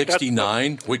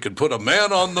 1969? We could put a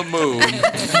man on the moon.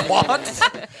 What?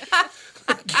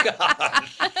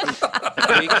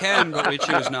 We can, but we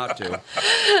choose not to.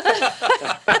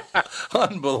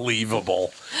 Unbelievable.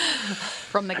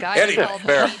 From the guy Anyway, who called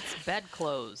fair. meats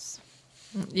bedclothes.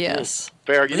 Yes.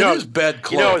 Fair. It is bed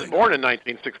You know, I was clothing. born in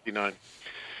 1969.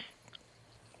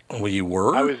 Well, you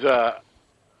were?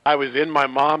 I was in my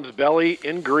mom's belly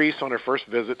in Greece on her first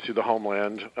visit to the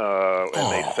homeland,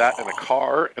 and they sat in a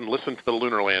car and listened to the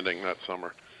lunar landing that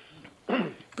summer.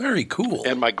 Very cool.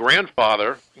 And my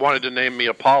grandfather wanted to name me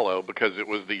Apollo because it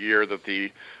was the year that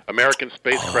the American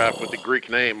spacecraft with the Greek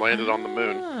name landed on the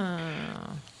moon.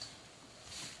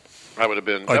 I would have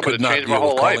been. I That could would have not changed my deal with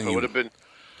whole life. calling It you- would have been.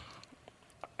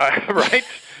 Right?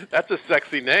 That's a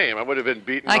sexy name. I would have been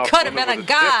beaten I off could have women been a with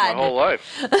stick my god. whole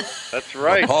life. That's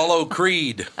right. Apollo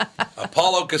Creed.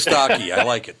 Apollo Kostaki. I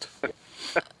like it.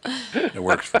 It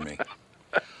works for me.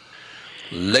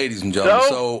 Ladies and gentlemen,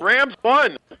 So, Rams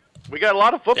won. We got a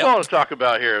lot of football to talk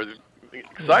about here.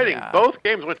 Exciting. Yeah. Both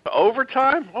games went to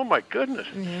overtime. Oh, my goodness.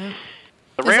 The Is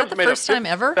Rams that the made first a time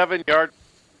ever? 7-yard.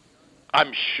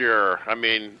 I'm sure. I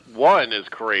mean, one is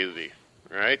crazy,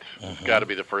 right? It's got to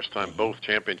be the first time, both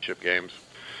championship games.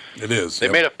 It is. They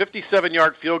made a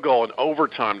 57-yard field goal in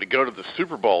overtime to go to the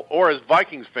Super Bowl, or as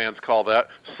Vikings fans call that,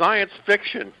 science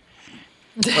fiction.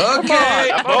 Okay.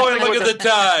 I'm Boy, opening look with at the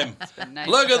time. Nice.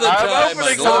 Look at the I'm time.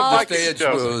 opening I love with the stage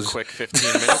Vikings booze. Quick 15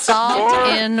 minutes. Salt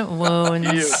in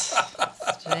wounds.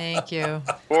 Thank you.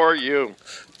 For you.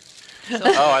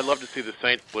 Oh, I'd love to see the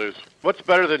Saints lose. What's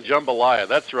better than jambalaya?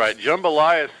 That's right.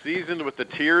 Jambalaya is seasoned with the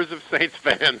tears of Saints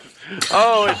fans.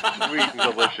 Oh, it's sweet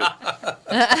and delicious.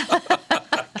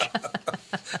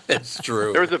 It's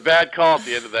true. There was a bad call at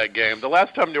the end of that game. The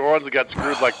last time New Orleans got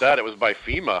screwed like that, it was by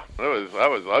FEMA. That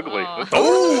was ugly.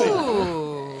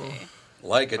 Ooh.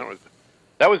 Like it.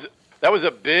 That was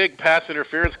a big pass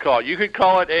interference call. You could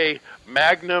call it a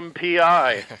Magnum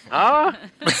PI. Huh?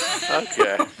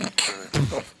 Okay.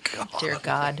 Dear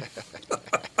God.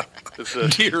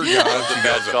 Dear God. That's a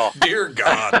bad call. Dear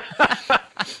God.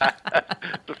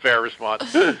 It's a fair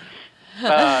response.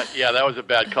 Yeah, that was a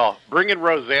bad call. Bringing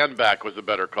Roseanne back was a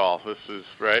better call. This is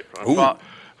right.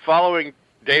 Following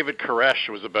David Koresh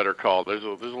was a better call. There's a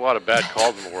lot of bad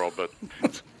calls in the world, but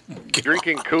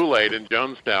drinking Kool-Aid in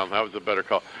Jonestown, that was a better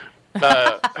call.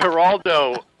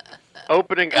 Geraldo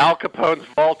opening Al Capone's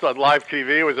vault on live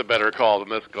TV was a better call than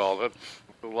this call. That's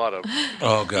a lot of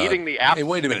Oh, God. eating the apple Hey,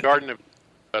 wait a in the minute. Garden of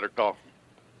better call.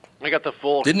 I got the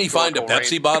full. Didn't he find a historical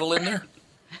Pepsi range. bottle in there?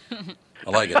 I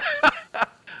like it.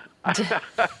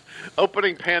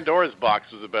 Opening Pandora's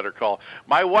box was a better call.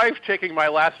 My wife taking my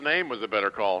last name was a better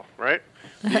call, right?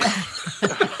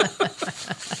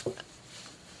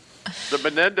 The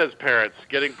Menendez parents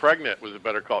getting pregnant was a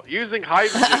better call. Using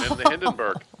hydrogen in the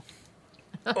Hindenburg.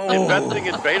 Investing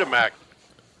in Betamax.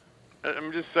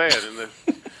 I'm just saying.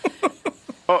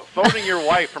 Phoning your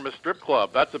wife from a strip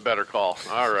club, that's a better call.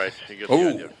 All right. You get the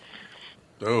idea.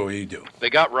 Oh, you do. They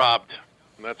got robbed.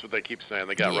 And that's what they keep saying.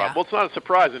 They got robbed. Well, it's not a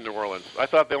surprise in New Orleans. I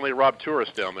thought they only robbed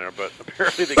tourists down there, but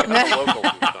apparently they got the locals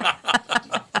this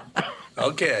time.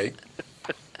 Okay.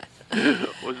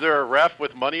 Was there a ref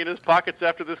with money in his pockets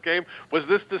after this game? Was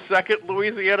this the second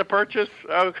Louisiana purchase?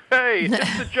 Okay,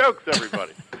 it's the jokes,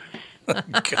 everybody.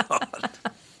 God.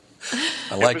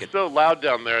 I like It it. was so loud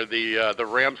down there, the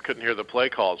Rams couldn't hear the play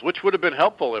calls, which would have been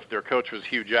helpful if their coach was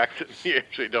Hugh Jackson. You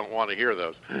actually don't want to hear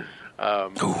those.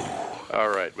 All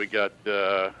right, we got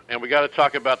and we got to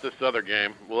talk about this other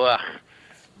game. Blah.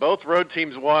 Both road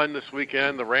teams won this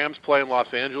weekend. The Rams play in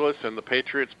Los Angeles, and the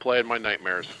Patriots play in my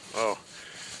nightmares. Oh,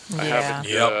 I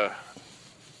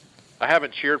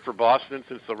haven't cheered for Boston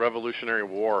since the Revolutionary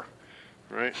War.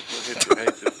 Right? I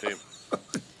hate this team.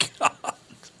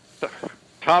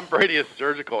 Tom Brady is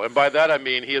surgical, and by that I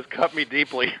mean he has cut me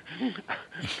deeply.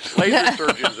 Laser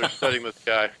surgeons are studying this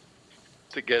guy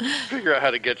to figure out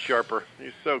how to get sharper.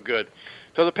 He's so good.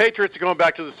 So the Patriots are going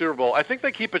back to the Super Bowl. I think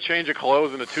they keep a change of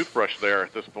clothes and a toothbrush there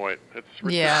at this point. It's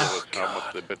ridiculous how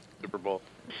much they've been to the Super Bowl.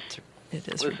 It is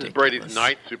This ridiculous. is Brady's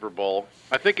 9th Super Bowl.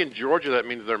 I think in Georgia that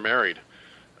means they're married.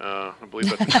 I believe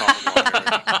that's a common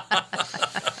law marriage.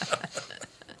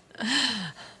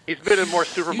 He's been in more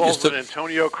Super Bowls than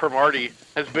Antonio Cromartie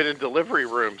has been in delivery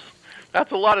rooms.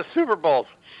 That's a lot of Super Bowls.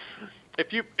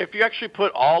 If you actually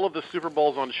put all of the Super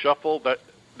Bowls on shuffle,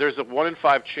 there's a 1 in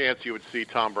 5 chance you would see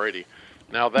Tom Brady.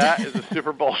 Now that is a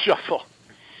Super Bowl shuffle.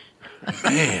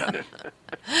 Man.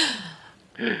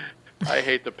 I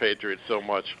hate the Patriots so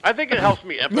much. I think it helps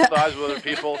me empathize with other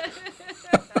people.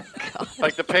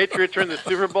 Like the Patriots are in the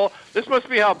Super Bowl. This must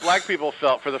be how black people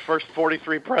felt for the first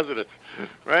 43 presidents,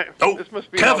 right? Oh, this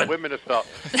must be Kevin. how women have felt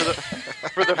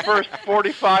for the first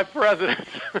 45 presidents.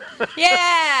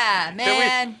 Yeah,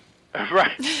 man.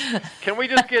 Right. Can we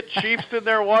just get Chiefs in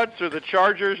there once, or the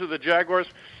Chargers, or the Jaguars?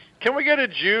 Can we get a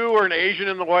Jew or an Asian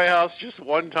in the White House just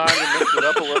one time and mix it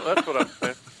up a little? That's what I'm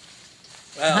saying.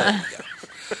 Well,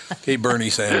 okay, Bernie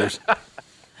Sanders.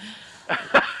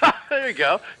 There you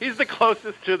go. He's the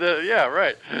closest to the, yeah,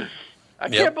 right. I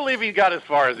can't believe he got as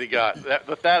far as he got.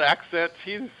 With that accent,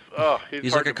 he's He's hard like a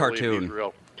to believe cartoon. He's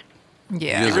real.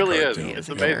 Yeah. He really is. cartoon. It's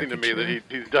amazing to me that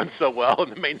he's done so well in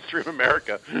the mainstream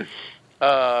America.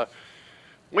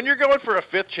 When you're going for a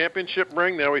 5th championship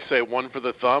ring, they always say 1 for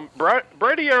the thumb.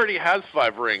 Brady already has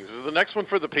 5 rings. Is the next one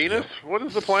for the penis? What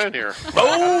is the plan here?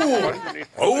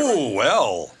 Oh,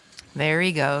 well. There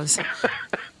he goes. There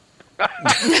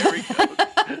he goes.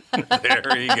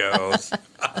 There he goes.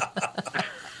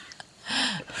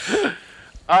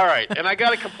 All right, and I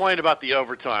got to complain about the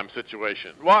overtime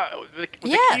situation. Why the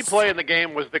key play in the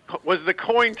game was the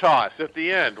coin toss at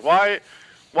the end. Why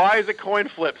is a coin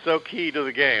flip so key to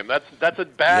the game? That's a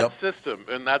bad system,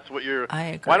 and that's what you're. I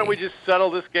agree. Why don't we just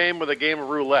settle this game with a game of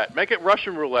roulette? Make it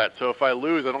Russian roulette, so if I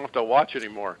lose, I don't have to watch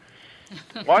anymore.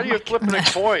 Why are you flipping a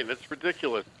coin? That's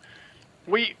ridiculous.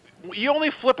 You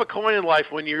only flip a coin in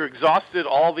life when you're exhausted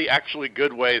all the actually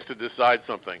good ways to decide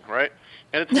something, right?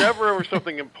 And it's never over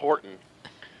something important.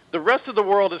 The rest of the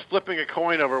world is flipping a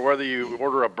coin over whether you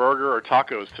order a burger or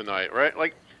tacos tonight, right?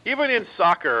 Like, even in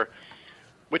soccer,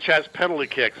 which has penalty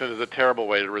kicks and is a terrible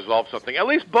way to resolve something, at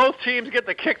least both teams get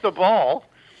to kick the ball,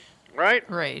 right?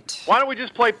 Right. Why don't we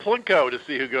just play Plinko to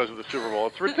see who goes to the Super Bowl?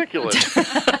 It's ridiculous.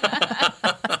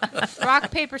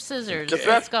 Rock, paper, scissors.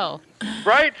 Let's go.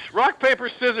 Right? Rock, paper,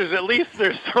 scissors. At least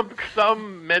there's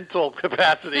some mental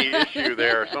capacity issue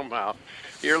there somehow.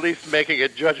 You're at least making a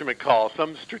judgment call,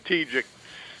 some strategic.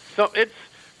 So it's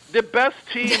the best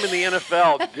team in the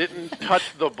NFL didn't touch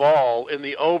the ball in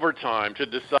the overtime to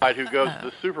decide who goes to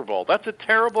the Super Bowl. That's a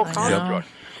terrible construct.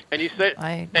 And you say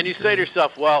to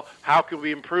yourself, well, how can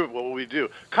we improve? What will we do?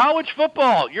 College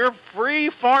football, your free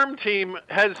farm team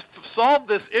has solved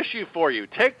this issue for you.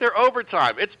 Take their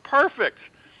overtime. It's perfect.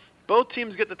 Both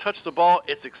teams get to touch the ball.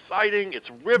 It's exciting. It's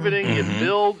riveting. It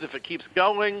builds if it keeps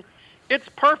going. It's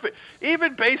perfect.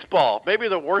 Even baseball, maybe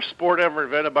the worst sport ever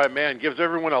invented by man, gives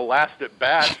everyone a last at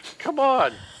bat. Come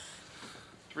on.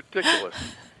 It's ridiculous.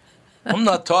 I'm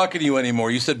not talking to you anymore.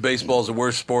 You said baseball's the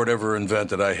worst sport ever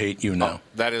invented. I hate you now.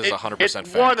 That is 100% It's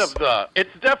facts. one of the.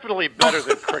 It's definitely better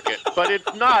than cricket, but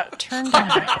it's not. Turned on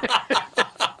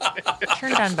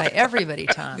by everybody,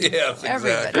 Tom. Yes,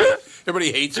 Everybody. exactly.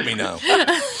 Everybody hates me now.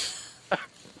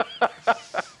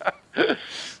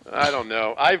 I don't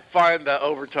know. I find the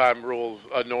overtime rules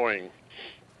annoying.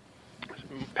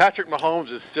 Patrick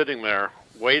Mahomes is sitting there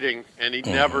waiting, and he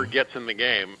never gets in the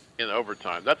game in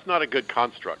overtime. That's not a good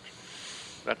construct.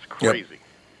 That's crazy.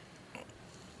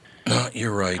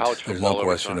 You're right. College There's football no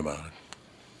question overtime. about it.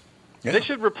 Yeah. They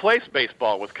should replace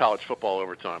baseball with college football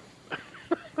overtime.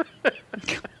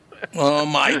 Oh,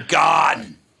 my God.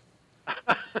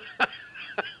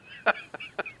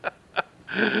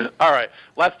 All right,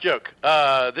 last joke.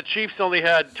 The Chiefs only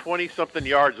had 20-something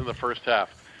yards in the first half.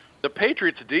 The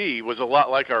Patriots' D was a lot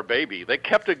like our baby. They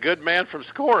kept a good man from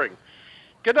scoring.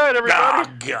 Good night, everybody.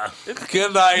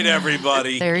 Good night,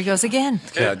 everybody. There he goes again.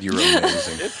 God, you're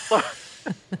amazing.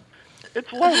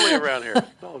 It's lovely around here.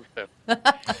 That's all I'm saying.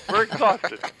 We're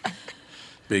exhausted.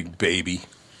 Big baby.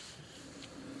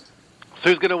 So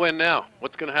who's going to win now?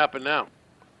 What's going to happen now?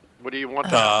 What do you want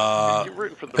to happen? You're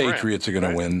rooting for the Patriots are going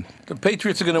to win. The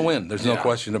Patriots are going to win. There's no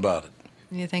question about it.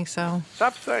 You think so?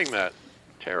 Stop saying that.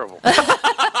 Terrible.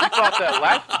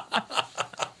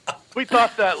 We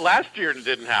thought that last year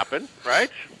didn't happen, right?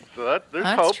 So there's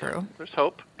That's hope. true. There's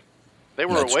hope. They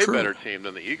were That's a way true. better team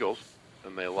than the Eagles,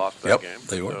 and they lost that game.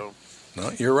 They were. So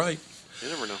No, you're right. you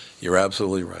never know. You're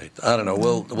absolutely right. I don't know.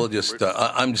 We'll just.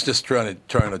 I'm just trying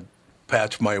to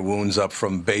patch my wounds up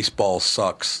from baseball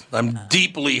sucks. I'm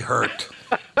deeply hurt.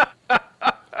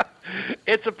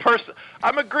 It's a person.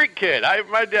 I'm a Greek kid.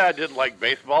 My dad didn't like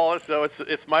baseball, so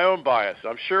it's my own bias.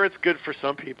 I'm sure it's good for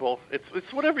some people.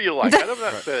 It's whatever you like. I'm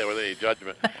not saying that with any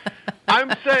judgment.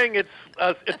 I'm saying it's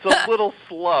a little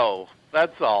slow.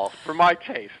 That's all for my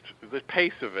taste. The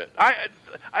pace of it. I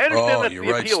understand that's you're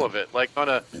the right, appeal Steve. of it. Like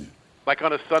on like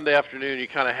on a Sunday afternoon, you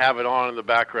kind of have it on in the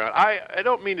background. I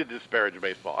don't mean to disparage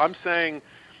baseball. I'm saying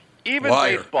even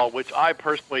baseball, which I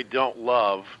personally don't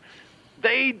love,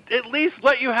 they at least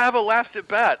let you have a last at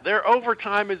bat. Their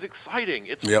overtime is exciting.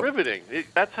 It's riveting.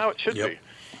 That's how it should be.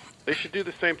 They should do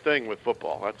the same thing with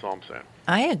football. That's all I'm saying.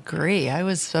 I agree. I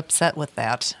was upset with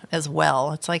that as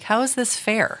well. It's like, how is this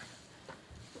fair?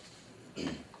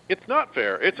 It's not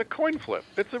fair. It's a coin flip.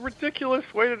 It's a ridiculous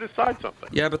way to decide something.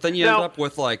 Yeah, but then you end up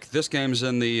with, like, this game's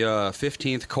in the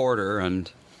 15th quarter,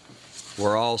 and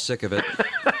we're all sick of it.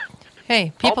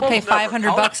 Hey, people pay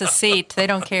 $500 a seat. They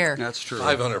don't care. That's true.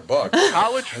 $500.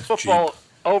 College football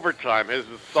overtime has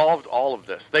solved all of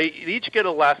this. They each get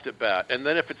a last at bat, and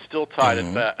then if it's still tied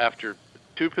at bat after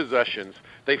 2 possessions,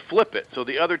 they flip it so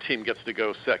the other team gets to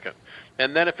go second.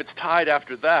 And then if it's tied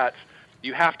after that,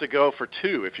 you have to go for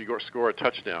 2 if you score a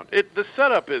touchdown. The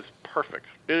setup is perfect.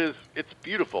 It's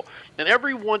beautiful. And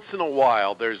every once in a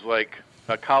while, there's like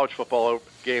a college football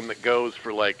game that goes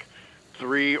for like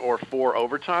 3 or 4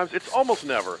 overtimes. It's almost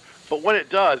never. But when it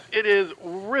does, it is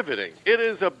riveting. It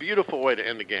is a beautiful way to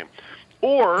end the game.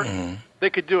 Or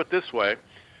they could do it this way.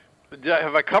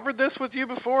 Have I covered this with you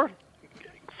before?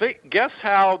 Guess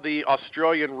how the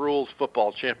Australian Rules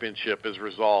Football Championship is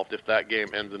resolved if that game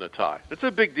ends in a tie. It's a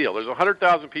big deal. There's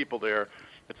 100,000 people there.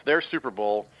 It's their Super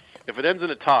Bowl. If it ends in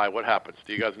a tie, what happens?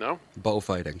 Do you guys know?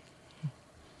 Bullfighting.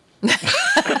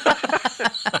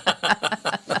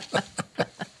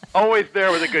 Always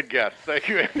there with a good guess. Thank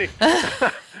you, Andy.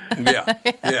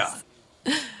 Yeah.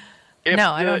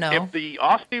 I don't know.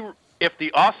 If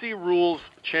the Aussie Rules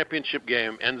Championship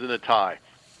game ends in a tie,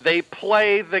 they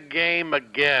play the game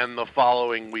again the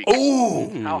following week. Ooh,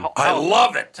 I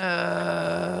love it.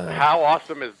 How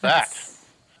awesome is that?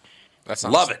 That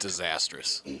sounds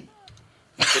disastrous.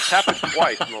 It's happened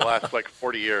twice in the last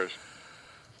 40 years.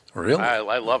 Really?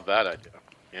 I love that idea.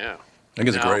 Yeah. I think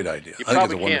it's a great idea. I think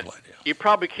it's a wonderful idea. You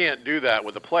probably can't do that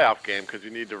with a playoff game because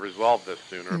you need to resolve this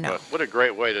sooner. No. But what a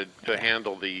great way to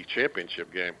handle the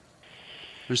championship game.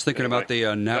 I'm just thinking about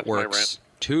the networks.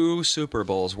 2 Super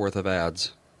Bowls worth of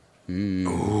ads.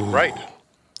 Right.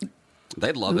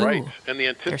 They'd love it. Right. And the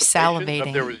anticipation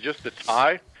of there was just a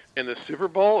tie in the Super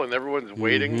Bowl and everyone's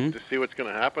waiting to see what's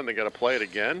going to happen. They got to play it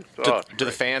again. Do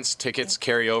the fans' tickets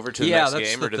carry over to the next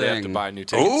game, or do they have to buy new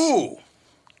tickets? Ooh.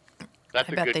 That's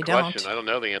a good question. I don't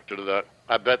know the answer to that.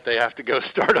 I bet they have to go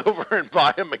start over and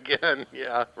buy them again.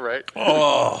 Yeah, right.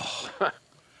 Oh.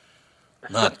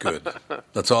 Not good.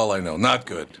 That's all I know. Not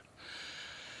good.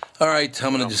 All right,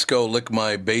 I'm going to just go lick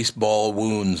my baseball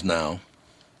wounds now.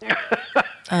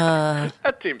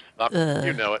 That team sucks.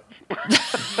 You know it.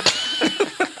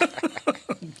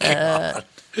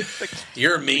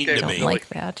 You're mean to me. I don't like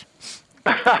that.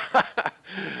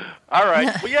 All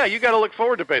right. Well, yeah, you got to look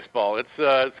forward to baseball.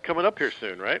 It's coming up here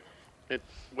soon, right?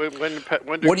 When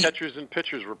do catchers and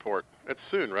pitchers report? It's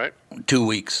soon, right? 2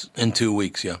 weeks. In 2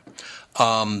 weeks, yeah.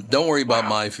 Don't worry about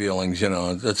my feelings.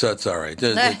 That's all right.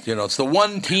 It's the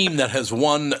one team that has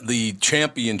won the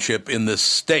championship in this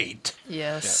state.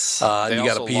 Yes. They you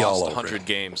got to pee all over 100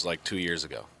 games 2 years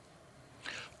ago.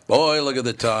 Boy, look at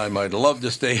the time. I'd love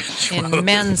to stay in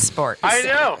men's sports. I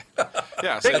know.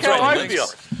 Yeah, think how I feel.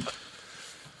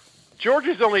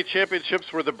 Georgia's only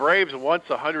championships were the Braves once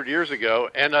 100 years ago,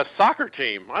 and a soccer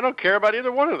team. I don't care about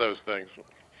either one of those things.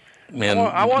 Man,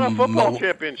 I want a football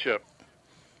championship.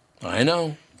 I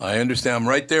know. I understand. I'm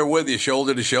right there with you,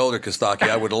 shoulder to shoulder, Kostaki.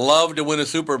 I would love to win a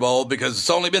Super Bowl because it's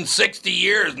only been 60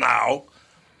 years now.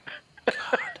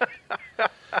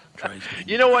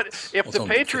 You know what? If the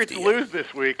Patriots lose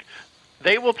this week,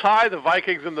 they will tie the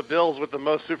Vikings and the Bills with the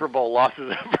most Super Bowl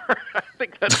losses ever. I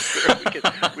think that's true.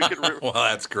 We could root. Well,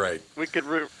 that's great. We could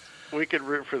root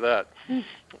for that.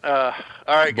 All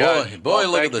right, guys. Boy,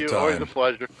 look at the time. Always a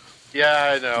pleasure.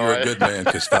 Yeah, I know. You're a good man,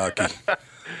 Kostaki.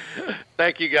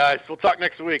 Thank you, guys. We'll talk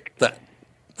next week.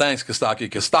 Thanks, Kostaki.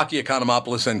 Kostaki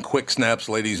Economopoulos and Quick Snaps,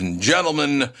 ladies and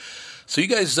gentlemen. So you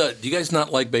guys, do you guys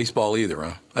not like baseball either,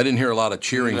 huh? I didn't hear a lot of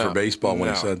cheering for baseball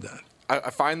when he said that. I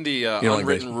find the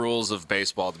unwritten rules of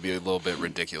baseball to be a little bit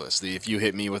ridiculous. If you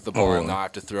hit me with the ball, now I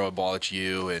have to throw a ball at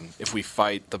you. And if we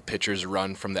fight, the pitchers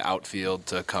run from the outfield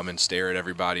to come and stare at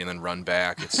everybody and then run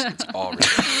back. It's all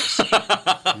ridiculous.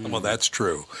 Well, that's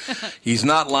true. He's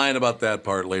not lying about that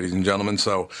part, ladies and gentlemen.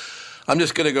 So I'm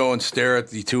just going to go and stare at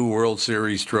the 2 World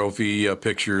Series trophy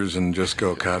pictures and just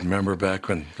go, God, remember back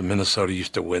when the Minnesota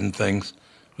used to win things?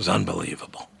 It was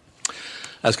unbelievable.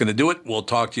 That's going to do it. We'll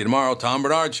talk to you tomorrow. Tom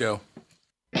Bernard Show.